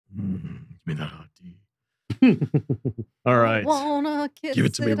me that hot D. All right. Give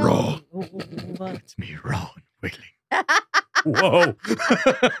it to me raw. Give it to me raw and wiggling. Whoa.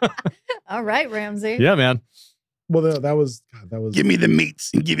 All right, Ramsey. Yeah, man. Well, that was. Give me the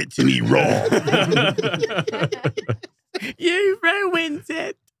meats and give it to me raw. You ruined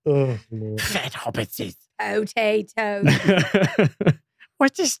it. Oh, Lord. Fat hobbitses. Potatoes.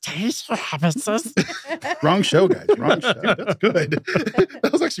 What is taste for hobbitses? Wrong show, guys. Wrong show. That's good. That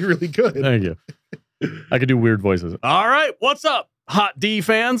was actually really good. Thank you. I could do weird voices. All right. What's up, Hot D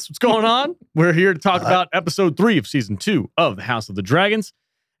fans? What's going on? We're here to talk about episode 3 of season 2 of The House of the Dragons.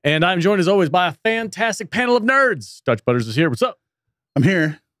 And I'm joined as always by a fantastic panel of nerds. Dutch Butters is here. What's up? I'm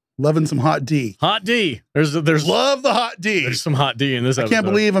here. Loving some hot D. Hot D. There's Love the hot D. There's some hot D in this episode. I can't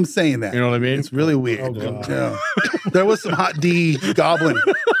believe I'm saying that. You know what I mean? It's really weird. Oh, God. Yeah. There was some hot D goblin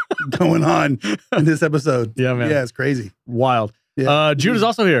going on in this episode. Yeah, man. Yeah, it's crazy. Wild. Yeah. Jude is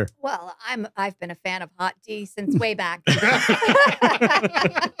also here. Well, I've been a fan of Hot D since way back.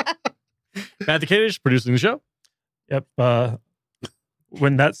 Matthew Kadish producing the show. Yep.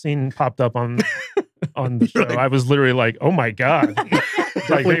 When that scene popped up on the show, I was literally like, "Oh my god!"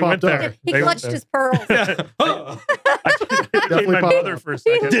 Like they went there. He They went clutched there. his pearls. I became my popped mother up. for a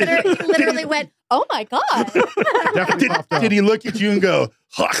He second. literally went, "Oh my god!" Definitely popped up. Did he look at you and go,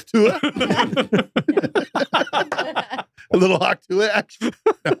 "Hawk to it"? A little hawk to it, actually.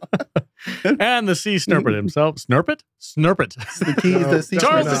 And the sea snurpet himself. Snurpet? Snurpet. The keys, No, the secret.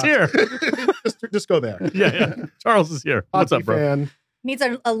 Charles not. is here. Just go there. Yeah. Charles is here. What's up, Hockey bro? fan. Needs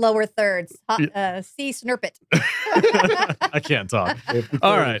a lower thirds. C snurpet. I can't talk. If we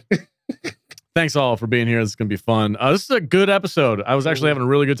All could. right. Thanks all for being here. This is going to be fun. This is a good episode. I was actually having a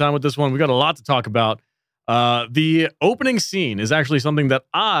really good time with this one. We got a lot to talk about. The opening scene is actually something that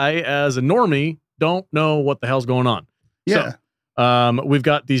I, as a normie, don't know what the hell's going on. Yeah. So, we've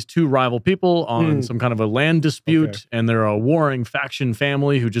got these two rival people on some kind of a land dispute, Okay. and they're a warring faction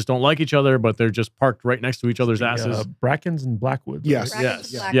family who just don't like each other, but they're just parked right next to each other's asses. Brackens and Blackwoods. Yes. right?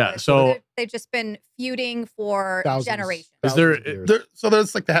 Brackets and Yes. Blackwood. Yeah, so- they've just been feuding for Thousands. generations. Is there- Thousands of years. So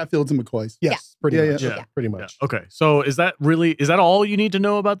there's like the Hatfields and McCoys. Yes, pretty Yeah, much. yeah. Pretty much. Okay, so is that all you need to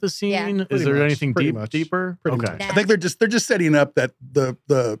know about the scene? Yeah. Is Pretty there much, anything pretty much. deeper? Pretty Okay. much. I think they're just setting up that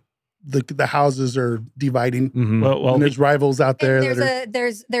the houses are dividing. Mhm. Well, And there's rivals out there. And that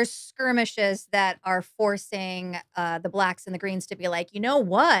are, there's skirmishes that are forcing the blacks and the greens to be like, you know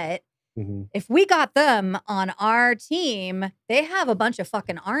what? Mhm. If we got them on our team, they have a bunch of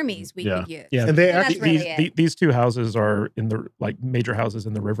fucking armies we Yeah. could use. Yeah, And they that's actually. really it. these two houses are in the major houses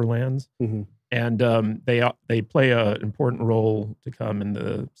in the Riverlands, Mhm. and they play an important role to come in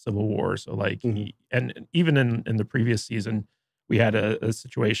the Civil War. So Mhm. and even in the previous season, we had a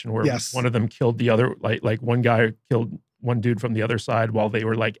situation where Yes. one of them killed the other. Like one guy killed one dude from the other side while they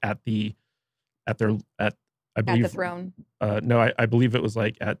were like at I believe At the throne. No, I believe it was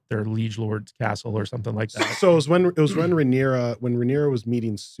like at their liege lord's castle or something like that. So it was when Rhaenyra was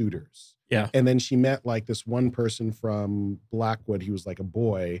meeting suitors. Yeah. And then she met like this one person from Blackwood. He was like a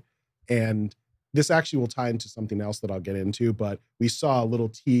boy. And this actually will tie into something else that I'll get into, but we saw a little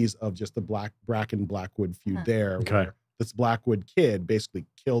tease of just the Bracken Blackwood feud Huh. there. Okay. Where this Blackwood kid basically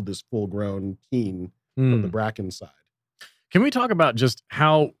killed this full-grown teen from the Bracken side. Can we talk about just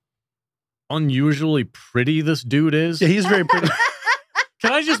how unusually pretty this dude is? yeah, he's very pretty.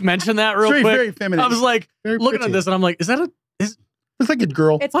 Can I just mention that real very, quick? very feminine. I was like Very looking pretty. at this and I'm like, is that a It's like a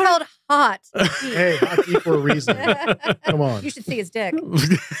girl. It's called hot. Hey, hot tea for a reason. Come on. You should see his dick.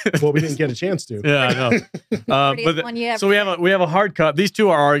 Well, we didn't get a chance to. Yeah, I know. Prettiest one you ever So we have a hard cut. These two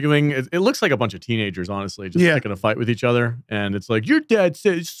are arguing. It looks like a bunch of teenagers, honestly, just Yeah. picking a fight with each other. And it's like, your dad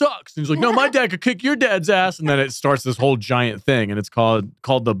said it sucks. And he's like, no, my dad could kick your dad's ass. And then it starts this whole giant thing, and it's called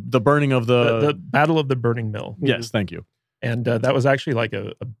the burning of The Battle of the Burning Mill. Yes, thank you. And that was actually like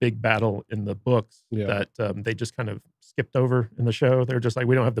a big battle in the books Yeah. that they just kind of skipped over in the show. They're just like,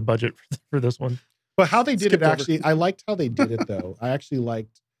 we don't have the budget for this one. But how they did Skipped it over. actually, I liked how they did it though. I actually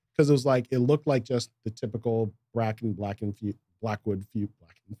liked because it was like it looked like just the typical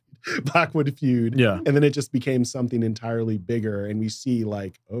Blackwood feud. Yeah. And then it just became something entirely bigger. And we see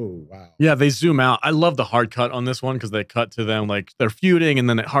like, oh wow. Yeah, they zoom out. I love the hard cut on this one because they cut to them like they're feuding, and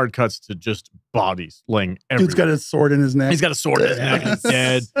then it hard cuts to just bodies laying everywhere. Dude's got a sword in his neck. He's got a sword in his neck. He's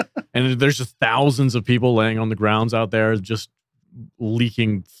dead. And there's just thousands of people laying on the grounds out there just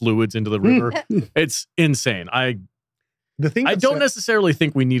leaking fluids into the river. It's insane. The thing I that don't set- necessarily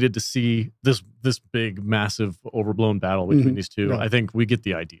think we needed to see this big, massive, overblown battle between Mhm. these two. No. I think we get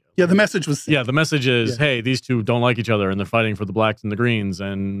the idea. Yeah, the message was Yeah, the message is, Yeah. hey, these two don't like each other, and they're fighting for the blacks and the greens,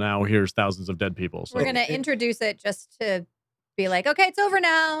 and now here's thousands of dead people. So We're going to introduce it just to be like, okay, it's over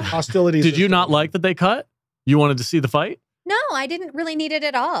now. Hostilities. Did you not like that they cut? You wanted to see the fight? No, I didn't really need it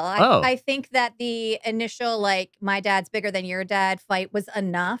at all. I think that the initial, like, my dad's bigger than your dad fight was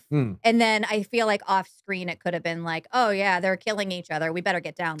enough. And then I feel like off screen, it could have been like, oh, yeah, they're killing each other. We better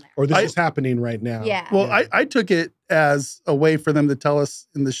get down there. Or this is happening right now. Yeah. Well, I took it as a way for them to tell us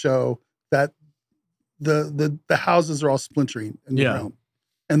in the show that the houses are all splintering in the realm.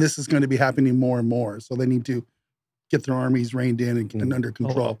 And this is going to be happening more and more. So they need to get their armies reined in and under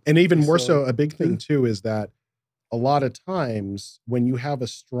control. And even more so, a big thing, too, is that a lot of times when you have a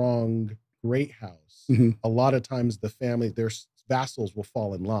strong great house, a lot of times the family, their vassals will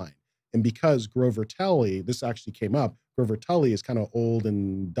fall in line. And because Grover Tully, this actually came up, Grover Tully is kind of old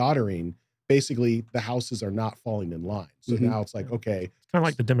and doddering. Basically, the houses are not falling in line. So now it's like, okay. It's kind of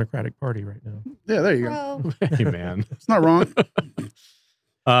like the Democratic Party right now. Yeah, there you go. Hey, man. It's not wrong.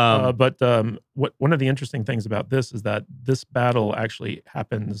 But one of the interesting things about this is that this battle actually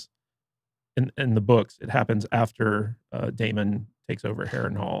happens in the books. It happens after Daemon takes over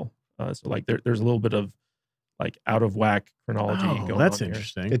Harrenhal. So like there's a little bit of like out of whack chronology going on. That's here.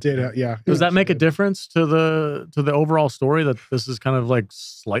 interesting. It did, yeah. Does that make a difference to the overall story that this is kind of like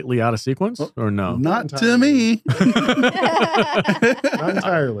slightly out of sequence or no? Not to me. Not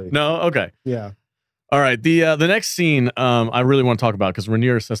entirely. No? Okay. Yeah. All right. The next scene I really want to talk about because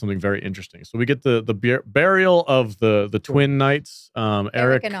Rhaenyra says something very interesting. So we get the burial of the twin knights,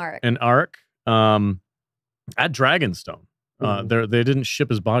 Eric and Ark, at Dragonstone. They didn't ship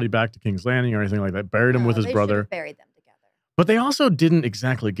his body back to King's Landing or anything like that. Buried him with his brother. Buried them together. But they also didn't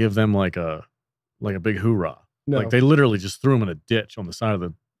exactly give them like a big hoorah. No. Like they literally just threw him in a ditch on the side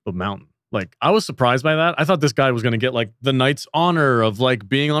of the mountain. Like I was surprised by that. I thought this guy was going to get like the knight's honor of like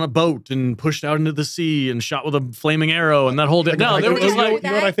being on a boat and pushed out into the sea and shot with a flaming arrow and that whole day. No, they were just like, you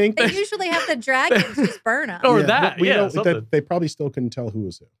know what I think? They usually have the dragons just burn them. or that. We Yeah. know that they probably still couldn't tell who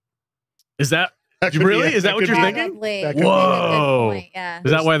was who. Is that That could really? be- Is that what you're could be- thinking? Probably. That could be- Whoa. Good point, yeah.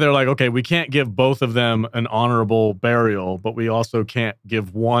 Is that why they're like, okay, we can't give both of them an honorable burial, but we also can't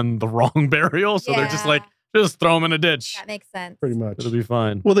give one the wrong burial? So they're just Yeah. like, just throw him in a ditch. That makes sense. Pretty much. It'll be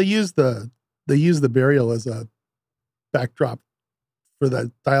fine. Well, they use the burial as a backdrop for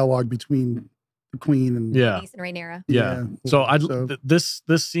the dialogue between the queen and Yeah. Denise and Rhaenyra. Yeah. So So- this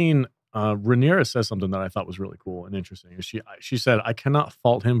scene, Rhaenyra says something that I thought was really cool and interesting. She said, "I cannot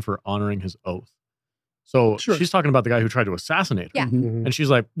fault him for honoring his oath." So Sure. she's talking about the guy who tried to assassinate her. Yeah. Mhm. And she's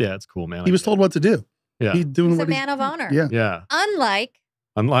like, "Yeah, it's cool, man." He was told what to do. Yeah. He's doing He's a what man of honor. Yeah. Yeah. Unlike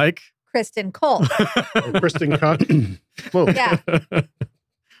Unlike. Kristen Cole. Kristen Cuck. Whoa. Yeah.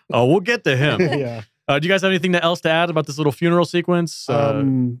 Oh, we'll get to him. Yeah. Do you guys have anything else to add about this little funeral sequence?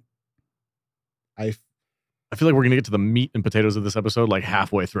 I I feel like we're gonna get to the meat and potatoes of this episode like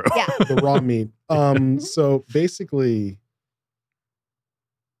halfway through. Yeah. the raw meat. So basically,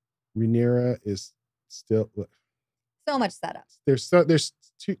 Rhaenyra is still So much setup. there's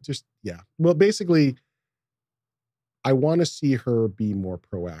two just yeah. Well, basically, I want to see her be more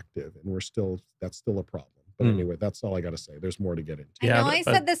proactive, and that's still a problem. But anyway, that's all I got to say. There's more to get into. I Yeah, know I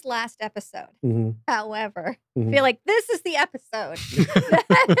but- said this last episode. Mhm. However, Mhm. I feel like this is the episode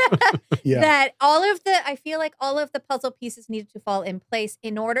Yeah. that I feel like all of the puzzle pieces needed to fall in place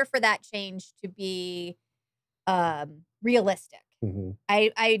in order for that change to be realistic. Mhm.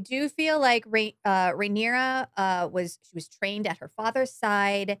 I do feel like Rhaenyra was trained at her father's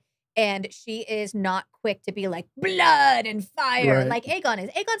side, and she is not quick to be like blood and fire Right. like Aegon is.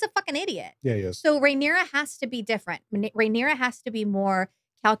 Aegon's a fucking idiot. Yeah. Yes. So Rhaenyra has to be different. Rhaenyra has to be more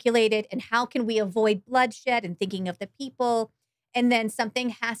calculated, and how can we avoid bloodshed and thinking of the people? And then something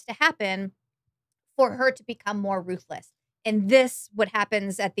has to happen for her to become more ruthless. And this, what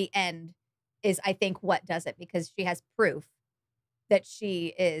happens at the end, is I think what does it, because she has proof that she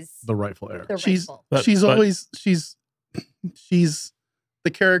is The rightful heir. the She's rightful. she's the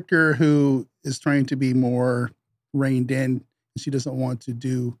character who is trying to be more reined in. She doesn't want to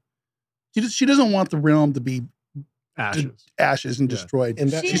do. She doesn't want the realm to be Ashes. and Yeah. destroyed. And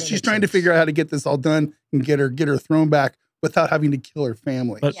that- she's that trying to makes figure out how to get this all done and get her throne back without having to kill her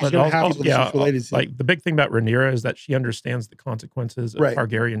family. But, Yeah. but She's gonna have also, people that she's related to. like the big thing about Rhaenyra is that she understands the consequences of Right.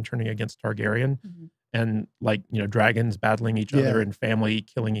 Targaryen turning against Targaryen, Mhm. and like dragons battling each Yeah. other and family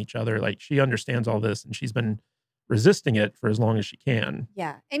killing each other. Like she understands all this, and she's been resisting it for as long as she can.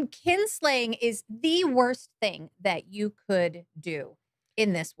 Yeah. And kinslaying is the worst thing that you could do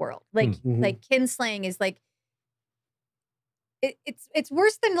in this world. Like, Mhm. like kinslaying is like, it's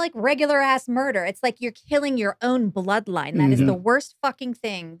worse than like regular ass murder. It's like you're killing your own bloodline. That is the worst fucking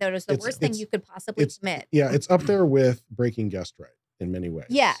thing. That is the It's- worst thing it's- you could possibly it's- commit. Yeah, it's up there with breaking guest right in many ways.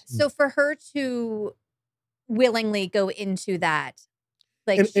 Yeah. So for her to willingly go into that.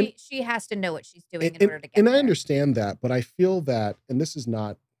 Like she has to know what she's doing in order to get And there. I understand that, but I feel that, and this is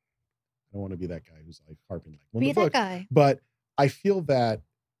not, I don't want to be that guy who's like harping like Be that guy. but I feel that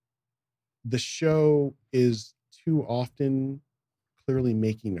the show is too often clearly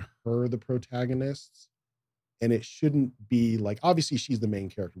making her the protagonist, and it shouldn't be like, obviously she's the main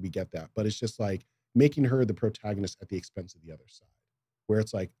character, we get that, but it's just like making her the protagonist at the expense of the other side, where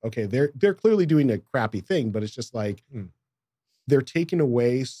it's like, okay, they're clearly doing a crappy thing, but it's just like they're taking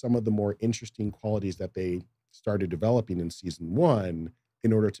away some of the more interesting qualities that they started developing in season 1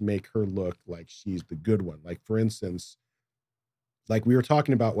 in order to make her look like she's the good one. Like, for instance, like we were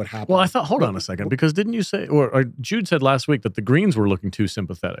talking about what happened. Well, I thought, hold on a second, because didn't you say, or Jude said last week that the Greens were looking too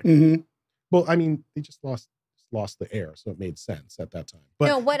sympathetic? Mm-hmm. Well, I mean, they just lost the air, so it made sense at that time. But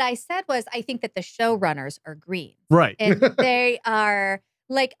no, what I said was I think that the showrunners are green. Right. And they are,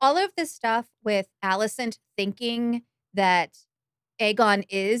 like, all of this stuff with Alicent thinking that Aegon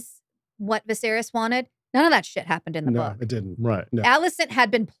is what Viserys wanted. None of that shit happened in the book. No, it didn't. Right. No. Alicent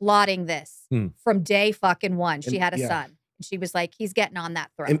had been plotting this from day fucking one. She had a son. And she was like, he's getting on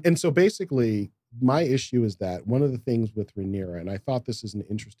that throne. And so basically, my issue is that one of the things with Rhaenyra, and I thought this is an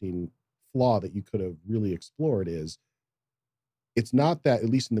interesting flaw that you could have really explored, is it's not that, at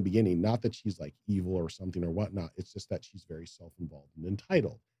least in the beginning, not that she's like evil or something or whatnot. It's just that she's very self-involved and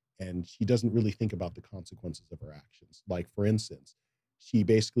entitled. And she doesn't really think about the consequences of her actions. Like, for instance, she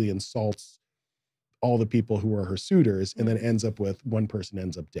basically insults all the people who are her suitors and then ends up with one person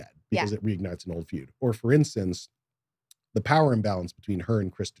ends up dead because it reignites an old feud. Or, for instance, the power imbalance between her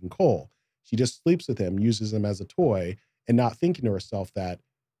and Kristen Cole. She just sleeps with him, uses him as a toy, and not thinking to herself that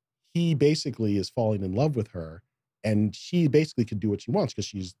he basically is falling in love with her, and she basically could do what she wants because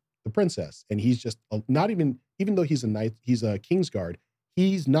she's the princess. And he's just not even though he's a knight, he's a Kingsguard,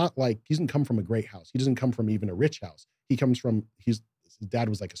 he's not like, he doesn't come from a great house. He doesn't come from even a rich house. He comes from, his dad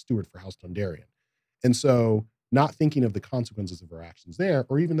was like a steward for House Dondarrion. And so not thinking of the consequences of her actions there,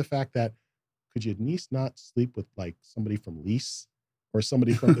 or even the fact that, could your niece not sleep with like somebody from Lys or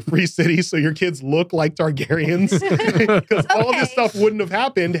somebody from the Free City so your kids look like Targaryens? Because all this stuff wouldn't have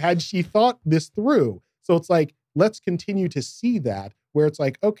happened had she thought this through. So it's like, let's continue to see that, where it's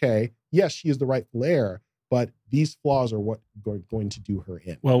like, okay, yes, she is the rightful heir, but these flaws are what are going to do her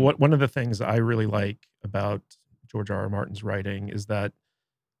in. Well, one of the things I really like about George R.R. Martin's writing is that,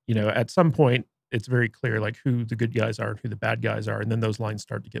 you know, at some point, it's very clear like who the good guys are and who the bad guys are. And then those lines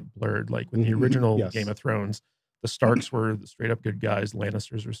start to get blurred. Like with the original Game of Thrones, the Starks were the straight up good guys.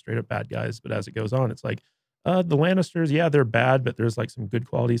 Lannisters were straight up bad guys. But as it goes on, it's like, the Lannisters, yeah, they're bad, but there's like some good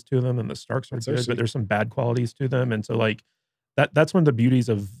qualities to them. And the Starks are good, but there's some bad qualities to them. And so like that's one of the beauties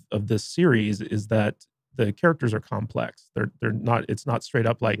of this series, is that the characters are complex. They're not, it's not straight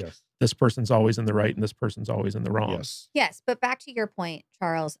up like this person's always in the right and this person's always in the wrong. Yes. But back to your point,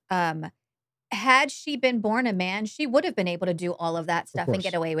 Charles, had she been born a man, she would have been able to do all of that stuff and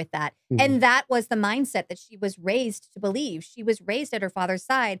get away with that. And that was the mindset that she was raised to believe. She was raised at her father's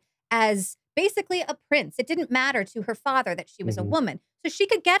side as basically a prince. It didn't matter to her father that she was a woman. So she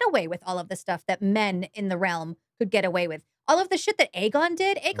could get away with all of the stuff that men in the realm could get away with. All of the shit that Aegon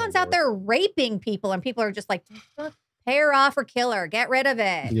did, Aegon's out there raping people, and people are just like, pay her off or kill her, get rid of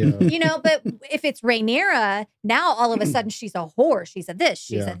it. You know, but if it's Rhaenyra, now all of a sudden she's a whore, she's a this,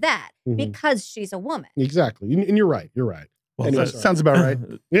 she's a that, because she's a woman. Exactly. And you're right. You're right. Well, anyway, sounds about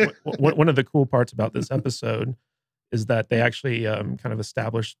right. One of the cool parts about this episode is that they actually kind of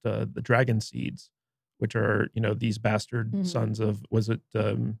established the dragon seeds, which are, you know, these bastard sons of, was it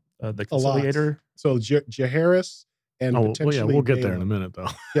the Conciliator? So Jaehaerys and potentially we'll get there in a minute, though.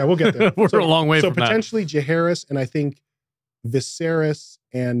 Yeah, we'll get there. We're a long way from that. So potentially Jaehaerys, and I think Viserys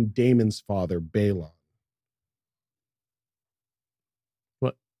and Daemon's father, Balon.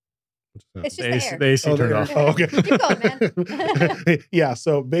 What? It's just the AC turned off. Oh, okay. Keep going, man. Yeah,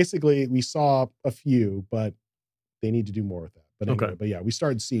 so basically we saw a few, but they need to do more with that. But anyway, but yeah, we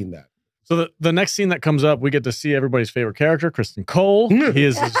started seeing that. So the next scene that comes up, we get to see everybody's favorite character, Kristen Cole. He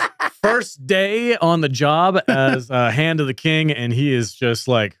is his first day on the job as Hand of the King, and he is just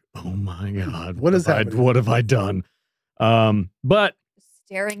like, oh my God, what have I done? But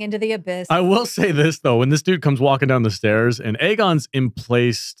staring into the abyss. I will say this, though, when this dude comes walking down the stairs and Aegon's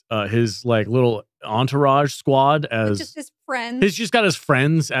emplaced his like little entourage squad as just his friends. He's just got his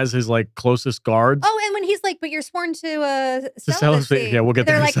friends as his like closest guards. Oh, and when he's like, but you're sworn to celibacy. Yeah, we'll get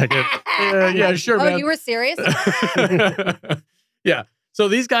there in a second. Yeah, sure, man. Oh, you were serious? Yeah. So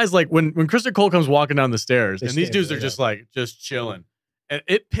these guys, like when Kristen Cole comes walking down the stairs, and these dudes are just like, just chilling. And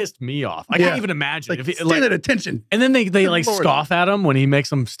it pissed me off. I Yeah. can't even imagine. Like, if it, stand at attention. and then they like Lord. scoff at him when he makes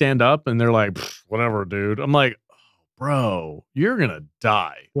them stand up and they're like, whatever, dude. I'm like, oh, bro, you're going to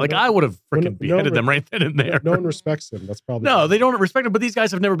die. Well, like, no- I would have well, freaking no beheaded them right then and there. No one respects him. That's probably No, they don't respect him, but these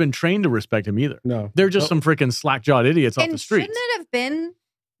guys have never been trained to respect him either. No, They're just some freaking slack-jawed idiots off And the streets. shouldn't it have been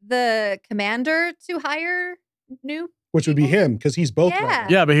the commander to hire new? which would be him because he's both. Yeah. Right now.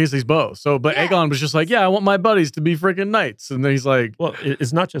 Yeah, but he's both. So, but Yeah. Aegon was just like, yeah, I want my buddies to be freaking knights. And then he's like, Well,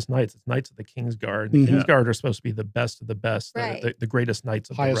 it's not just knights; it's knights of the Kingsguard. The Mhm. Kingsguard are supposed to be the best of the best, Right. the greatest knights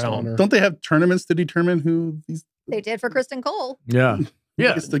of Highest the realm. honor. Don't they have tournaments to determine who these? They did for Kristen Cole. yeah.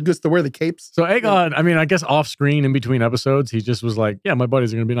 Yeah. gets to wear the capes. So Aegon, I mean, I guess off screen in between episodes, he just was like, yeah, my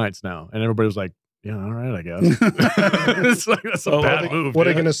buddies are going to be knights now. And everybody was like, yeah, all right, I guess. It's like, that's a Well, bad move. What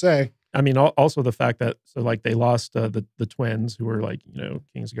are you man. going to say? I mean, also the fact that like they lost the twins who were like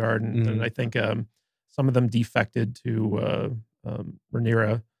Kingsguard, and I think some of them defected to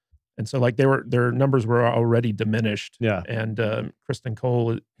Rhaenyra, and so like their numbers were already diminished. Yeah. And Kristen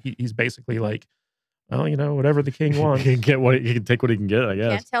Cole, he's basically like, well, whatever the king wants. He can take what he can get, I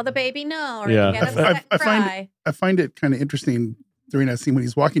guess. Can't tell the baby no, or Yeah. get upset and cry. I find it kind of interesting during that scene when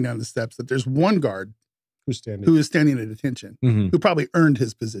he's walking down the steps that there's one guard Who's standing? who is standing at attention, Mhm. who probably earned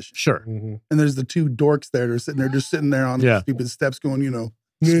his position. Sure. Mhm. And there's the two dorks there that are sitting there, just sitting there on Yeah. the stupid steps going,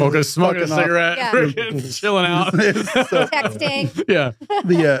 Smoking a fucking off. cigarette, Yeah. freaking chilling out. So- Texting. Yeah.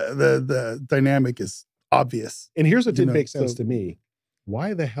 the dynamic is obvious. And here's what You didn't know, make sense so- to me: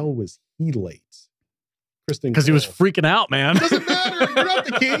 why the hell was he late? Kristen, Because he was Cole. freaking out, man. Doesn't matter. You're not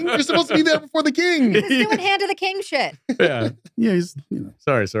the king. You're supposed to be there before the king. He's doing hand of the king shit. Yeah. Yeah, he's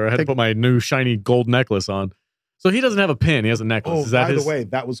Sorry, sir. I had to put my new shiny gold necklace on. So he doesn't have a pin. He has a necklace. Oh, Is that by his? the way,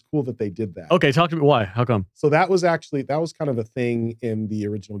 that was cool that they did that. Okay, talk to me. Why? How come? So that was kind of a thing in the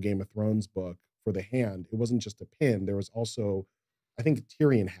original Game of Thrones book for the hand. It wasn't just a pin. There was also, I think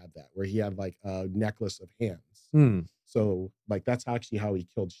Tyrion had that, where he had like a necklace of hands. Hmm. So like that's actually how he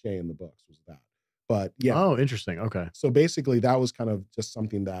killed Shay in the books, was that. But yeah. Oh, interesting. Okay. So basically that was kind of just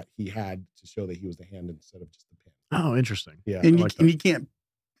something that he had to show that he was the hand instead of just the pin. Oh, interesting. Yeah. and like you can't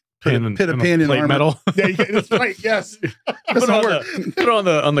put Pin a and- pin and a in plate armor. metal. Yeah, that's right. Yes. put, it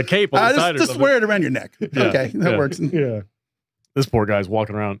on the cape on the side or Just something. wear it around your neck. Okay, that yeah. works. Yeah. This poor guy's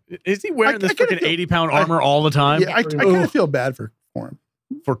walking around. Is he wearing I this kinda freaking feel- 80-pound armor all the time? Yeah, I kind of feel bad for him.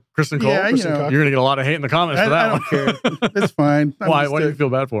 For Kristen Cole? Yeah, Kristen Cole? You're going to get a lot of hate in the comments I for that don't one. care. It's fine. Why do you feel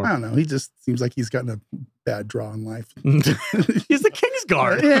bad for I him? don't know. He just seems like he's gotten a bad draw in life. He's the King's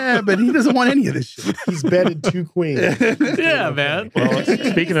Guard. Yeah, but he doesn't want any of this shit. He's bedded two queens. Yeah, man. Well,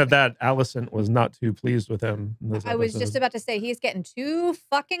 speaking of that, Allison was not too pleased with him. In this I was just episode. about to say he's getting too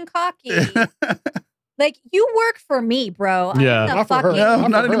fucking cocky. Like, you work for me, bro. Yeah. I'm the Not for her. fucking, No,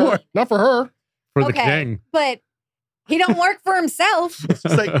 not for her. anymore. Not for her. For the Okay. King. But he don't work for himself. It's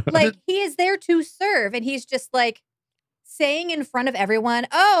like, Like, he is there to serve, and he's just like saying in front of everyone,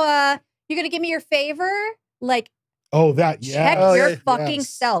 "Oh, you're gonna give me your favor? Like, Oh, that. check Yeah. your yeah, fucking yes.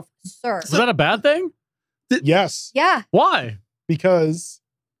 self, sir." Was that a bad thing? Yes. Yeah, Why? Because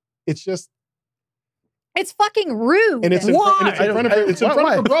it's just, it's fucking rude. and it's in, Why? and it's in front of her, it's in Why? front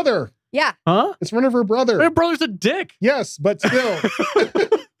of her brother. yeah, Huh? It's in front of her brother. My brother's a dick. Yes, but still.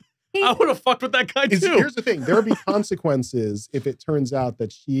 I would have fucked with that guy too. Here's the thing: there will be consequences if it turns out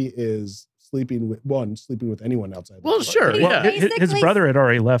that she is sleeping with anyone outside. the Well, club. sure. He's Yeah. His basically- brother had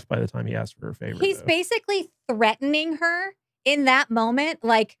already left by the time he asked for her favor. he's though. basically threatening her in that moment.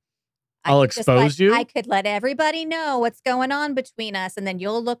 Like, I'll could just expose you? I could let everybody know what's going on between us, and then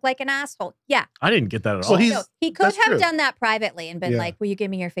you'll look like an asshole. Yeah. I didn't get that at So all. he's- So he could that's have true. done that privately and been Yeah. like, "Will you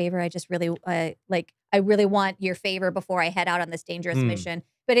give me your favor? I just really, I really want your favor before I head out on this dangerous Hmm. mission."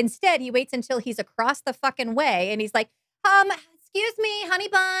 But instead, he waits until he's across the fucking way, and he's like, excuse me, honey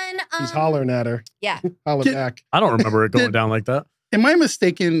bun." He's hollering at her. Yeah. Holler Did- back. I don't remember it going Did- down like that. am I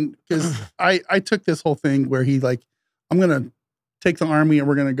mistaken? Because I took this whole thing where he like, I'm gonna take the army and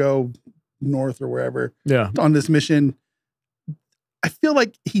we're gonna go north or wherever Yeah. on this mission. I feel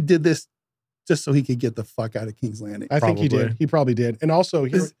like he did this just so he could get the fuck out of King's Landing. I think he Probably. did. He probably did. And also,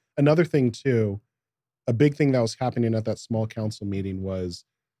 here, Is- another thing too, a big thing that was happening at that small council meeting was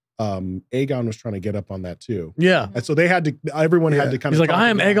Aegon was trying to get up on that too. Yeah. And so they had to, everyone had Yeah. to kind He's of. like, I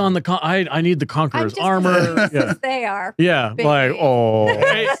am Aegon the I need the I'm Conqueror's just armor. as Yeah. as they are. Yeah. Big Like, man. oh.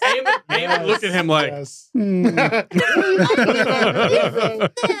 Hey, Aemon looked at him like, Yes. Hmm.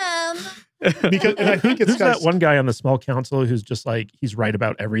 Them. Because and I think it's Who's that one guy on the small council who's just like he's right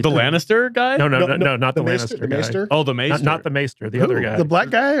about The everything? Lannister guy? No, not the Maester, Lannister the guy. Maester? Oh, the Maester. Not the Maester, the Who? other guy. The black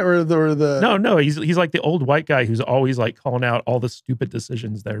guy or the No, he's like the old white guy who's always like calling out all the stupid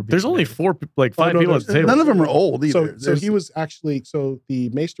decisions that are being There's only made. five no, people at the table. none of them are old So, either. so he was actually the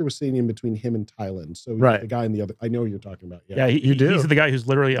Maester was sitting in between him and Tylan. So he's Right. the guy in the other. I know what you're talking about. Yeah, You do? He's the guy who's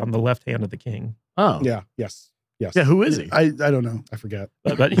literally on the left hand of the king. Oh. Yeah. Yes. Yeah, who is he? I don't know. I forget.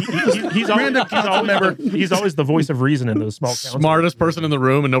 But Random council member. he's always the voice of reason in those small councils. Smartest person in the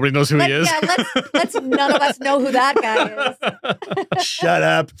room, and nobody knows who he is. Yeah, let's none of us know who that guy is. Shut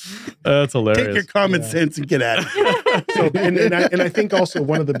up. That's hilarious. Take your common sense and get at it. So, and I think also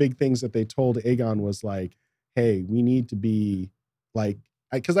one of the big things that they told Aegon was like, hey, we need to be like,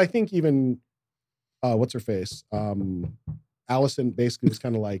 because I think even what's her face? Allison basically was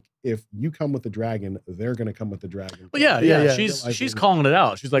kind of like, if you come with the dragon, they're going to come with the dragon. Well, yeah. She's calling it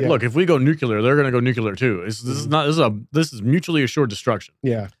out. She's like, look, if we go nuclear, they're going to go nuclear too. This is mutually assured destruction.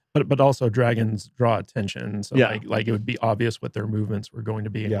 Yeah. But also dragons draw attention. So Yeah. like it would be obvious what their movements were going to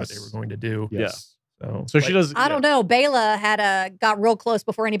be and what they Yes. were going to do. Yes. So she does. I don't know. Bela got real close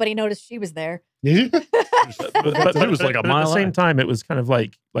before anybody noticed she was there. But It was like a at mile the same out. time, it was kind of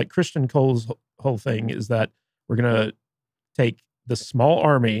like Christian Cole's whole thing is that we're going to take the small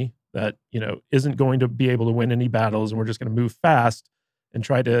army that, isn't going to be able to win any battles, and we're just going to move fast and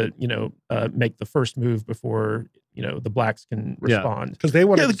try to, make the first move before, the blacks can respond. Because they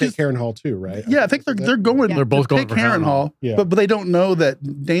wanted Yeah, to take Harrenhal too, right? Yeah, I think they're going. Yeah. They're both to going take for Harrenhal, Yeah. but they don't know that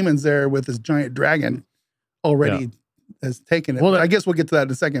Damon's there with his giant dragon already has taken it. Well, I guess we'll get to that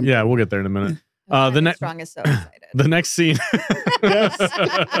in a second. Yeah, we'll get there in a minute. Strong is so excited. The next scene.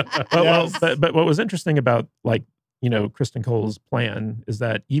 But what was interesting about Kristen Cole's plan is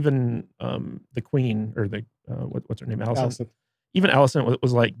that even the queen or the what's her name, Allison. Even Allison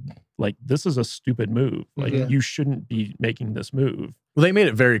was like this is a stupid move. Like Yeah. you shouldn't be making this move. Well, they made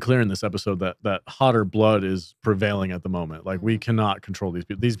it very clear in this episode that hotter blood is prevailing at the moment. Like we cannot control these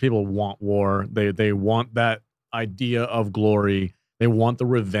people. These people want war. They want that idea of glory. They want the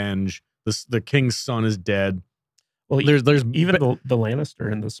revenge. The king's son is dead. Well, there's even the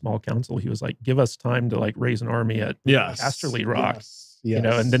Lannister in the small council. He was like, "Give us time to raise an army at Casterly Rock." Yes.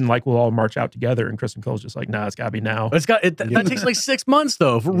 And then we'll all march out together. And Kristen Cole's just like, "Nah, it's gotta be now." That takes like 6 months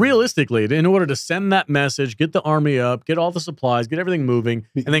though, realistically, in order to send that message, get the army up, get all the supplies, get everything moving,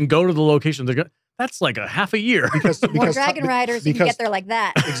 and then go to the location. That's like a half a year. Because More dragon riders, you can get there like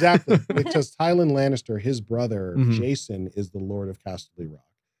that. Exactly. Because Tylan Lannister, his brother, Mhm. Jason, is the Lord of Casterly Rock.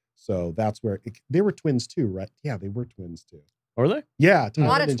 So that's where they were twins too, right? Yeah, they were twins too. Are they? Yeah. A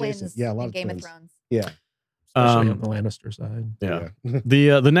lot Tylan of and twins Jason. Yeah, a lot in of Game twins. of Thrones. Yeah. Especially on the Lannister side.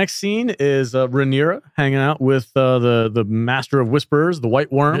 Yeah. The next scene is Rhaenyra hanging out with the Master of Whisperers, the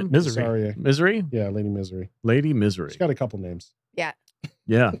White Worm. Misery. Misery? Yeah, Lady Misery. Lady Misery. She's got a couple names. Yeah.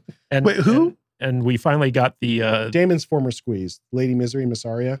 Yeah. And, Wait, who? And we finally got the Damon's former squeeze, Lady Misery,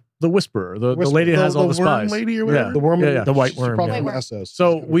 Missaria. The Whisperer. The Whisperer. lady that has all the worm spies. lady or Yeah. whatever. The worm, Yeah. The White she's Worm, probably yeah. from Essos.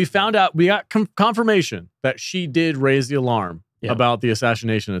 So we found out, we got confirmation that she did raise the alarm Yeah. about the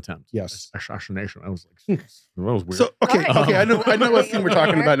assassination attempt. Yes. Assassination. I was like, that was weird. So okay, All right. I know what scene we're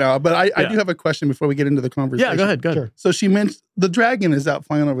talking about now, but I do have a question before we get into the conversation. yeah, go ahead. Sure. So she mentioned the dragon is out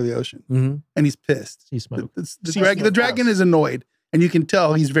flying over the ocean, Mm-hmm. and he's pissed. sea smoke. The dragon is annoyed, and you can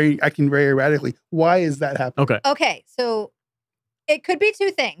tell he's acting very erratically. Why is that happening? Okay. Okay, so it could be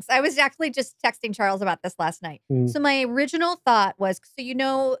two things. I was actually just texting Charles about this last night. Mm. So my original thought was,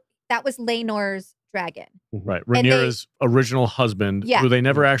 that was Laenor's dragon. Right. And Rhaenyra's original husband, Yeah. who they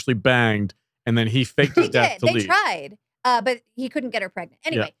never actually banged, and then he faked his They death did. to They leave. tried, but he couldn't get her pregnant.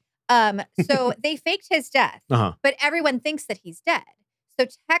 Anyway, so they faked his death, Uh-huh. but everyone thinks that he's dead. So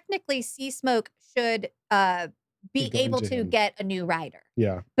technically, Sea Smoke should be Go able into to him. get a new rider.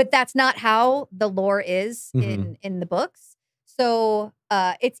 Yeah. But that's not how the lore is in the books. So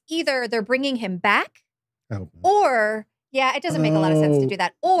it's either they're bringing him back, Oh, or it doesn't make a lot of sense to Oh. do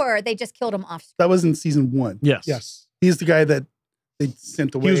that, or they just killed him off screen. That was in season 1. Yes. yes. He's the guy that they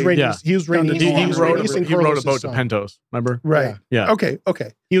sent away. He was Rhaenys. Yeah. He was Down to Rhaenys. the He, He he was rode, Rhaenys he rode a boat to Pentos. Remember? Right. Yeah. Okay.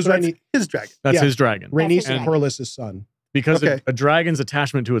 He was So that's Rhaenys. his dragon. That's Yeah. his dragon. Rhaenys his and dragon. Corlys' son. Because Okay. a dragon's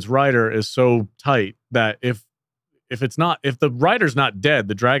attachment to its rider is so tight that if the rider's not dead,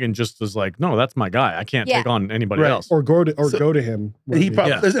 the dragon just is like, no, that's my guy. I can't Yeah. take on anybody Right. else. Or go to him. And he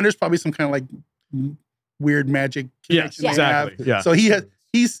probably Yeah. there's probably some kind of like weird magic Yes, connection they have. exactly. Yeah. So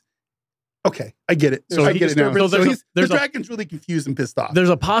he's okay. I get it. So I he- get it now. so So there's the a- dragon's really confused and pissed off. There's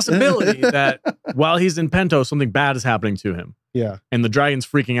a possibility that while he's in Pentos, something bad is happening to him, Yeah. and the dragon's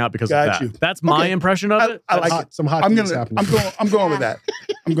freaking out because Got of that. you. That's my Okay. impression of it. I like Some hot I'm things gonna. happening. I'm going with that.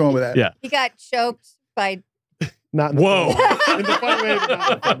 I'm going with that. Yeah. He got choked by. Not in the Whoa. fun way. In the fun way, but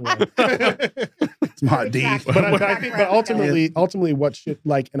not in the fun way. It's hot D. But ultimately, what should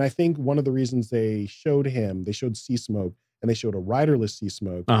and I think one of the reasons they showed Sea Smoke, and they showed a riderless Sea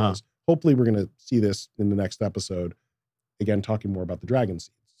Smoke. Was hopefully we're going to see this in the next episode. Again, talking more about the dragon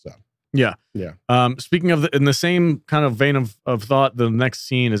scenes. So yeah. Speaking of in the same kind of vein of thought, the next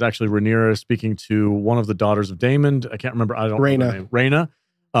scene is actually Rhaenyra speaking to one of the daughters of Daemon. I can't remember. I don't know her name. Rhaena.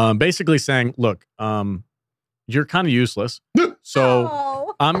 Basically saying, "Look, you're kind of useless.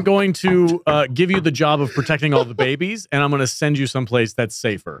 So I'm going to give you the job of protecting all the babies, and I'm going to send you someplace that's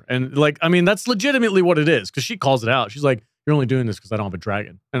safer." And that's legitimately what it is, because she calls it out. She's like, "You're only doing this because I don't have a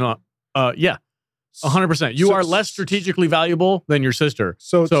dragon." And yeah, 100%. You are less strategically valuable than your sister.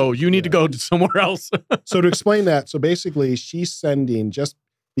 So you need to go to somewhere else. So to explain that, so basically she's sending, just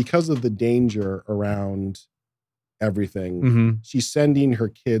because of the danger around everything, she's sending her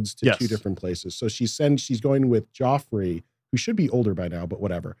kids to two different places. So she's going with Joffrey, who should be older by now, but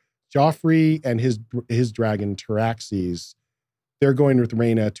whatever. Joffrey and his dragon Taraxes, they're going with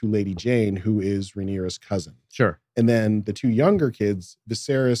Rhaena to Lady Jane, who is Rhaenyra's cousin. Sure. And then the two younger kids,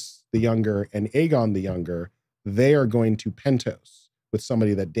 Viserys the younger and Aegon the younger, they are going to Pentos with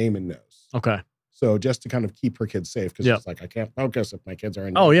somebody that Daemon knows. Okay. So just to kind of keep her kids safe, because it's like, I can't focus if my kids are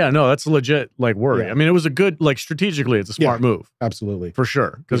in. Oh yeah, no, that's a legit worry. Yeah. I mean, it was a good, strategically, it's a smart move. Absolutely. For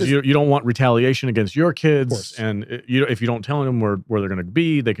sure. Because you don't want retaliation against your kids. And if you don't tell them where they're going to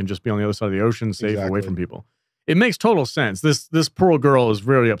be, they can just be on the other side of the ocean, safe, away from people. It makes total sense. This poor girl is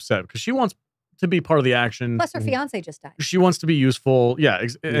really upset because she wants to be part of the action. Plus, her fiance just died. She wants to be useful. Yeah.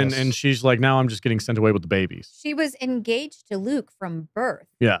 And she's like, now I'm just getting sent away with the babies. She was engaged to Luke from birth.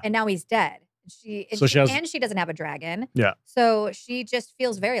 Yeah. And now he's dead. She doesn't have a dragon. Yeah. So she just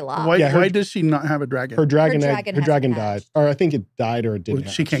feels very lost. Why does she not have a dragon? Her dragon died. Or I think it died or it didn't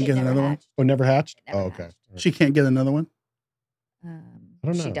hatch. She can't get another one? Oh, never hatched? Never okay. hatched. She can't get another one? I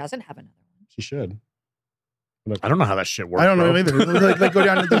don't know. She doesn't have another one. She should. I don't know how that shit works. I don't know either. Like go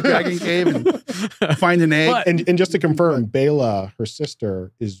down to the dragon cave and find an egg. And just to confirm, Bela, her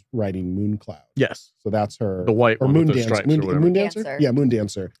sister, is riding Mooncloud. Yes. So that's her. The white or one Moon with the Dancer. stripes or whatever. Moon Dancer? Yeah, Moon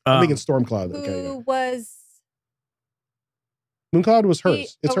Dancer. I'm thinking Stormcloud. Who was... Mooncloud was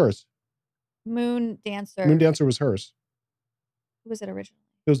hers. It's hers. Moon Dancer. Moon Dancer was hers. Who was it originally?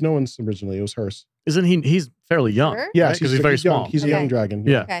 It was no one's originally. It was hers. Isn't he? He's fairly young. Sure? Yeah, because he's very small. He's a young dragon.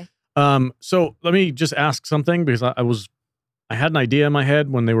 Yeah. Okay. So let me just ask something, because I had an idea in my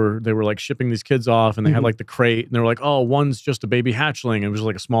head when they were like shipping these kids off, and they had like the crate, and they were like, oh, one's just a baby hatchling, and it was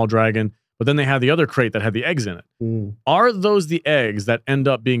like a small dragon. But then they had the other crate that had the eggs in it. Are those the eggs that end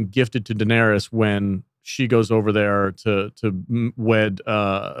up being gifted to Daenerys when she goes over there to wed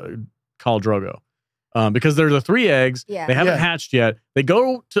Khal Drogo? Because they're the 3 eggs. Yeah. They haven't hatched yet. They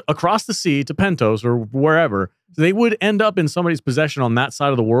go across the sea to Pentos or wherever. So they would end up in somebody's possession on that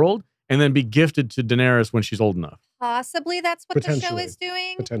side of the world and then be gifted to Daenerys when she's old enough. Possibly that's what the show is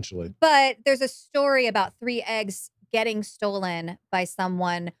doing. Potentially. But there's a story about 3 eggs getting stolen by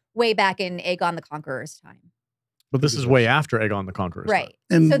someone way back in Aegon the Conqueror's time. But this is way after Aegon the Conqueror's right.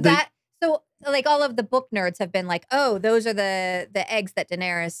 time. And so like all of the book nerds have been like, oh, those are the eggs that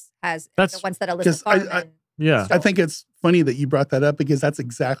Daenerys has. That's the ones that Elizabeth Farman. Yeah. I think it's funny that you brought that up, because that's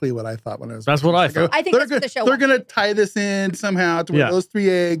exactly what I thought when I was. That's what I thought. I think that's what the show. They're going to tie this in somehow to where those 3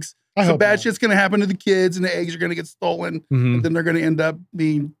 eggs. Some bad shit's going to happen to the kids, and the eggs are going to get stolen, and then they're going to end up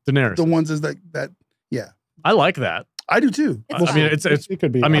being Daenerys. The ones that. I like that. I do too. I mean, it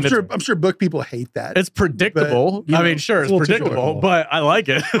could be. I mean, I'm sure book people hate that. It's predictable. I mean, sure, it's predictable, but I like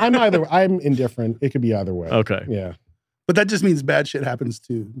it. I'm indifferent. It could be either way. Okay. Yeah. But that just means bad shit happens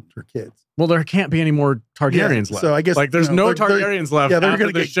to her kids. Well, there can't be any more Targaryens left. So I guess there's no Targaryens left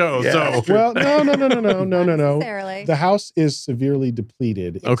after the show. So well, no. Necessarily. The house is severely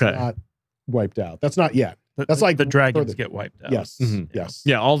depleted. It's not wiped out. That's not yet. That's like the dragons get wiped out. Yes. Yes.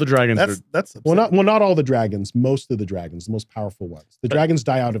 Yeah, all the dragons. That's not all the dragons. Most of the dragons, the most powerful ones. The dragons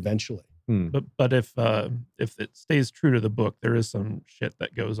die out eventually. But if it stays true to the book, there is some shit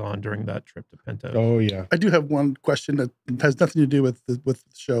that goes on during that trip to Pentos. Oh yeah. I do have one question that has nothing to do with the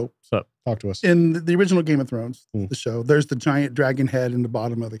show. So talk to us. In the original Game of Thrones, the show, there's the giant dragon head in the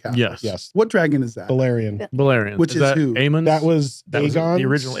bottom of the castle. Yes. What dragon is that? Valerian. Which is who? Aemon? That was Aegon. The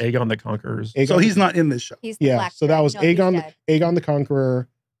original Aegon the Conqueror's. So he's not in this show. He's the black so that was dragon. Aegon the Conqueror,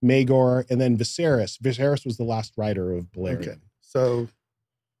 Maegor, and then Viserys. Viserys was the last rider of Balerion. Okay. So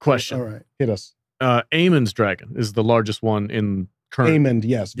question. All right. Hit us. Aemon's dragon is the largest one in current. Aemond,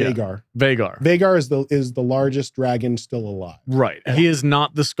 yes, Yeah. Vhagar. Vhagar. Vhagar is the largest dragon still alive. Right. He is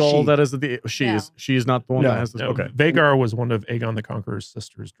not the skull She. that is the she No. is she is not the one No. that has the No, okay. Vhagar was one of Aegon the Conqueror's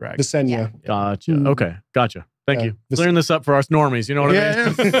sister's dragons. Visenya. Gotcha. Mm. Okay. Gotcha. Thank Yeah. you. Clearing this up for us normies. You know what I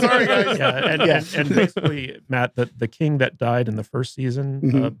mean? Yeah, sorry guys. Yeah, and basically, Matt, the king that died in the first season,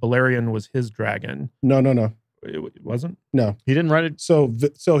 Mhm. Balerion was his dragon. No. It wasn't? No. He didn't write it. So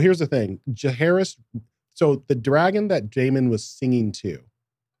here's the thing. Jaehaerys, so the dragon that Daemon was singing to,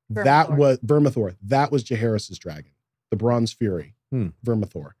 that Vermithor. was Vermithor. That was Jaehaerys' dragon, the Bronze Fury,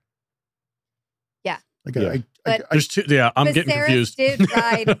 Vermithor. Okay, Yeah. But There's two. Yeah, I'm getting Viserys confused. did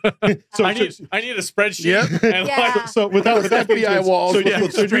ride. So I need a spreadsheet. Yep. And Yeah. So without FBI walls so, yeah,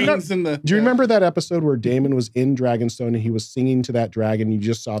 with so do you strings in the. Do you remember that episode where Daemon was in Dragonstone and he was singing to that dragon? You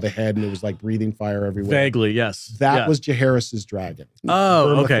just saw the head and it was like breathing fire everywhere. Vaguely, yes. That Yeah. was Jaehaerys' dragon.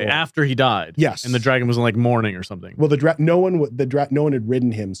 Oh, okay. Vermithor. After he died. Yes. And the dragon was in like mourning or something. Well, no one had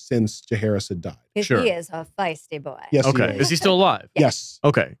ridden him since Jaehaerys had died. Sure. He is a feisty boy. Yes. Okay. Is he still alive? Yes.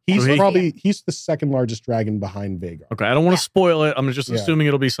 Okay. He's So he's the second largest dragon behind Vhagar. okay. I don't want to spoil it. I'm just Yeah. assuming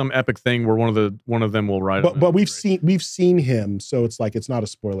it'll be some epic thing where one of them will ride. But we've seen him, so it's like it's not a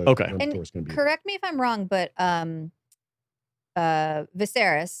spoiler. Okay. that And Vermithor's gonna be. Correct me if I'm wrong, but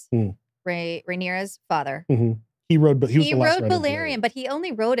Viserys, Rhaenyra's father, He rode, but he was he the last rode rider of Balerion, but he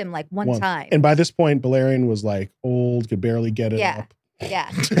only rode him like one time. And by this point, Balerion was like old, could barely get it Yeah. up. Yeah.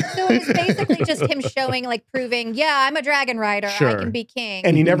 So it was basically just him showing, like proving, yeah, I'm a dragon rider. I Sure. can be king.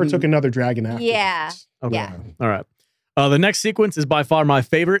 And he never took another dragon after. Yeah. that. Okay. Yeah. All right. The next sequence is by far my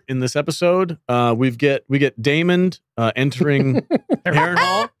favorite in this episode. We get Daemon entering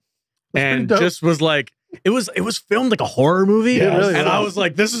Harrenhal, and dope. just was like it was filmed like a horror movie, Yeah, it really and I was. was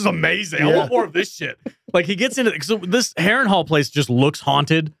like, this is amazing. I Yeah. want more of this shit. Like he gets into so this Harrenhal place just looks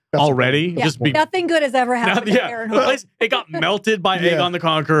haunted That's already. Yeah. Just be, Nothing good has ever happened to yeah, Aaron the Hall. place it got melted by Yeah. Aegon the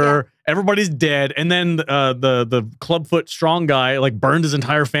Conqueror. Everybody's dead, and then the clubfoot strong guy like burned his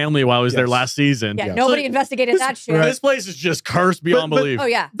entire family while he was there Yes. last season. Yeah, Yeah. nobody So investigated that shit. This place is just cursed beyond But- belief. Oh,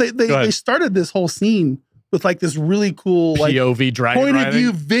 yeah. They Go ahead. they started this whole scene with like this really cool like POV dragon point of riding.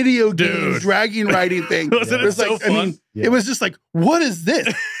 view video game Dude. dragon riding thing. Wasn't It was it so like, fun? I mean, Yeah. it was just like, what is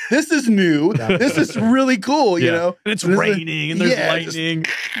this? This is new. Yeah. This is really cool. You Yeah. know, And it's And like- raining and there's yeah, just- lightning.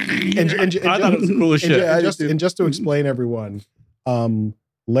 And I thought it was cool as And, shit. Yeah, I just, do. and just to explain everyone,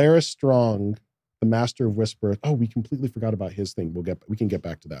 Larys Strong, the Master of Whisper. Oh, we completely forgot about his thing. We can get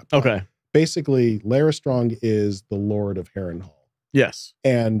back to that. Okay. Basically, Larys Strong is the Lord of Harrenhal, Yes.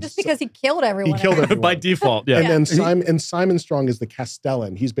 and Just because he killed everyone. killed else. everyone. By default. Yeah. and then Simon Strong is the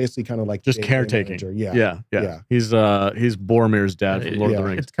Castellan. He's basically kind of like Just gateway caretaking. manager. Yeah. Yeah. He's Boromir's dad from Lord of the Yeah.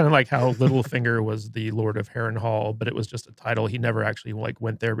 Rings. It's kind of like how Littlefinger was the Lord of Harrenhal, but it was just a title. He never actually like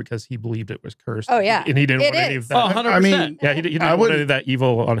went there because he believed it was cursed. Oh, yeah. and he didn't It want any is. of that. Oh, 100%. I mean, Yeah, he didn't I want wouldn't- any of that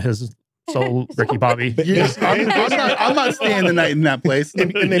evil on his soul, Ricky Bobby. But- yes, I'm not staying the night in that place.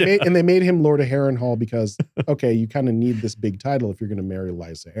 and they made him Lord of Harrenhal because okay, you kind of need this big title if you're going to marry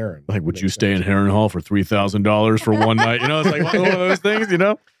Lysa Arryn. Like, would you stay in Harrenhal for $3,000 for one night? You know, it's like one of those things, you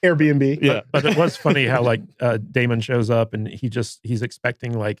know? Airbnb? Yeah. But it was funny how like Damon shows up and he's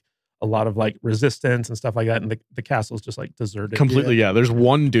expecting like a lot of like resistance and stuff like that, and the castle's just like deserted. Completely, yeah. There's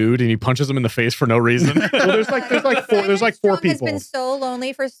one dude and he punches him in the face for no reason. Well, there's like four Simon Strong people. has been so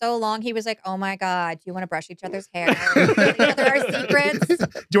lonely for so long. He was like, "Oh my god, do you want to brush each other's hair? Tell each other our secrets." Do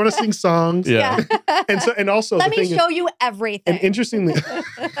you want to sing songs? Yeah. And also Let the me thing show you everything. and interestingly,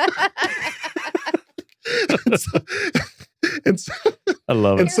 and so, I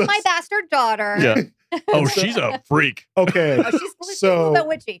love it. Here's my bastard daughter. Yeah. Oh, she's a freak. okay, Oh, she's So- a little bit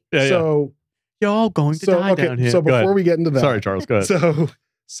witchy. Yeah, yeah. so Y'all going to so die okay, down here. so Go ahead. before we get into that, Sorry, Charles. Go ahead. so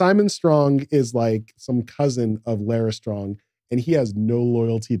Simon Strong is like some cousin of Larys Strong, and he has no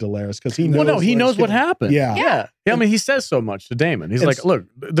loyalty to Larys because he knows. well, no, he Larys knows what can- happened. Yeah. Yeah. I mean, he says so much to Damon. He's And like, look,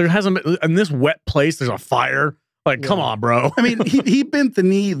 there hasn't been, in this wet place, there's a fire. Like, come Yeah. on, bro. I mean, he bent the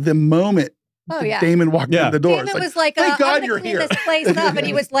knee the moment Oh yeah. Damon walked Yeah. in the door. Damon It's like, was like, "Thank I'm God gonna you're clean here." this place up, and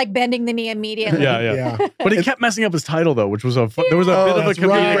he was like bending the knee immediately. Yeah, yeah. Yeah. But he kept messing up his title, though, which was there was a bit of a That's comedic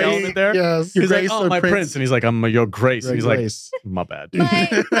right. element there. Yes. Your He's like, Grace oh, or my Prince. prince. And he's like, I'm your grace. And he's like, Grace. my bad.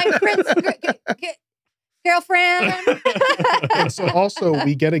 My prince girlfriend. And so also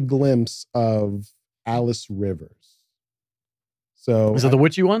we get a glimpse of Alice Rivers. So Is it the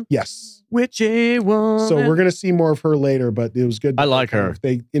witchy one? yes. Witchy one. So we're gonna see more of her later, but it was good. I like her.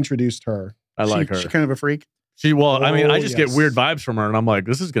 They introduced her. I like her. She kind of a freak. Well, I mean, I Oh, just yes. get weird vibes from her, and I'm like,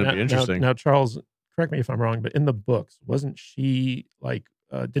 this is going to be interesting. Now, Charles, correct me if I'm wrong, but in the books, wasn't she like?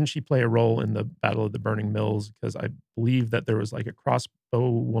 Didn't she play a role in the Battle of the Burning Mills? Because I believe that there was like a crossbow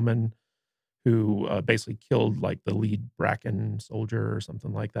woman who basically killed like the lead Bracken soldier or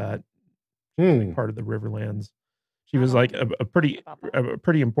something like that. Part of the Riverlands. She was like a pretty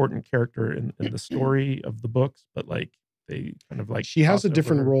important character in the story of the books, but like they kind of like she has a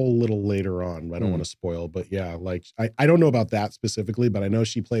different role a little later on. I don't want to spoil, but yeah, like I don't know about that specifically, but I know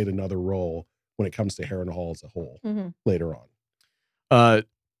she played another role when it comes to Harrenhal as a whole later on.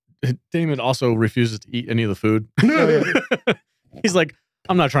 Damon also refuses to eat any of the food. He's like,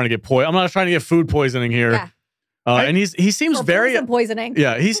 I'm not trying to get food poisoning here. Yeah. And he seems very poisoning.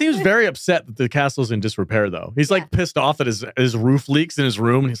 Yeah, he seems very upset that the castle's in disrepair though. He's like pissed off that his roof leaks in his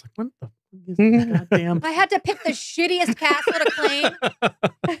room, and he's like, what the fuck is this? Goddamn. I had to pick the shittiest castle to claim.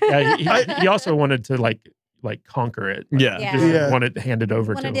 Yeah, he also wanted to like conquer it. Like, just wanted handed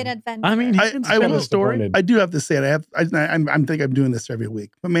over to him. Adventure. I mean, I want the story. I do have to say it. I think I'm doing this every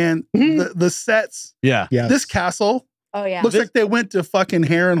week. But man, the sets. Yeah. This castle. Oh yeah. Looks like they went to fucking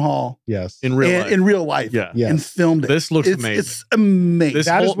Harrenhal. Yes. In real life. Yeah. And filmed it. This looks amazing. It's amazing.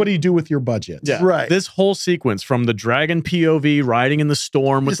 That is what you do with your budget. Yeah. Right. This whole sequence from the dragon POV riding in the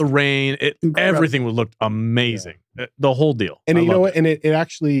storm with the rain, everything looked amazing. Yeah. The whole deal. And you know what? And it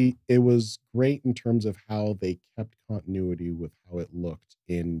actually, it was great in terms of how they kept continuity with how it looked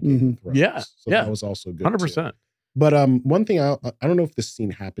in Game of Thrones. Yeah. So that was also good. 100%. Too. But one thing, I don't know if this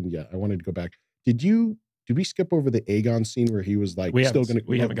scene happened yet. I wanted to go back. Did we skip over the Aegon scene where he was like, we haven't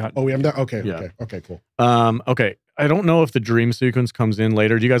gotten. Oh, we haven't done. Okay. Yeah. Okay. Cool. Okay. I don't know if the dream sequence comes in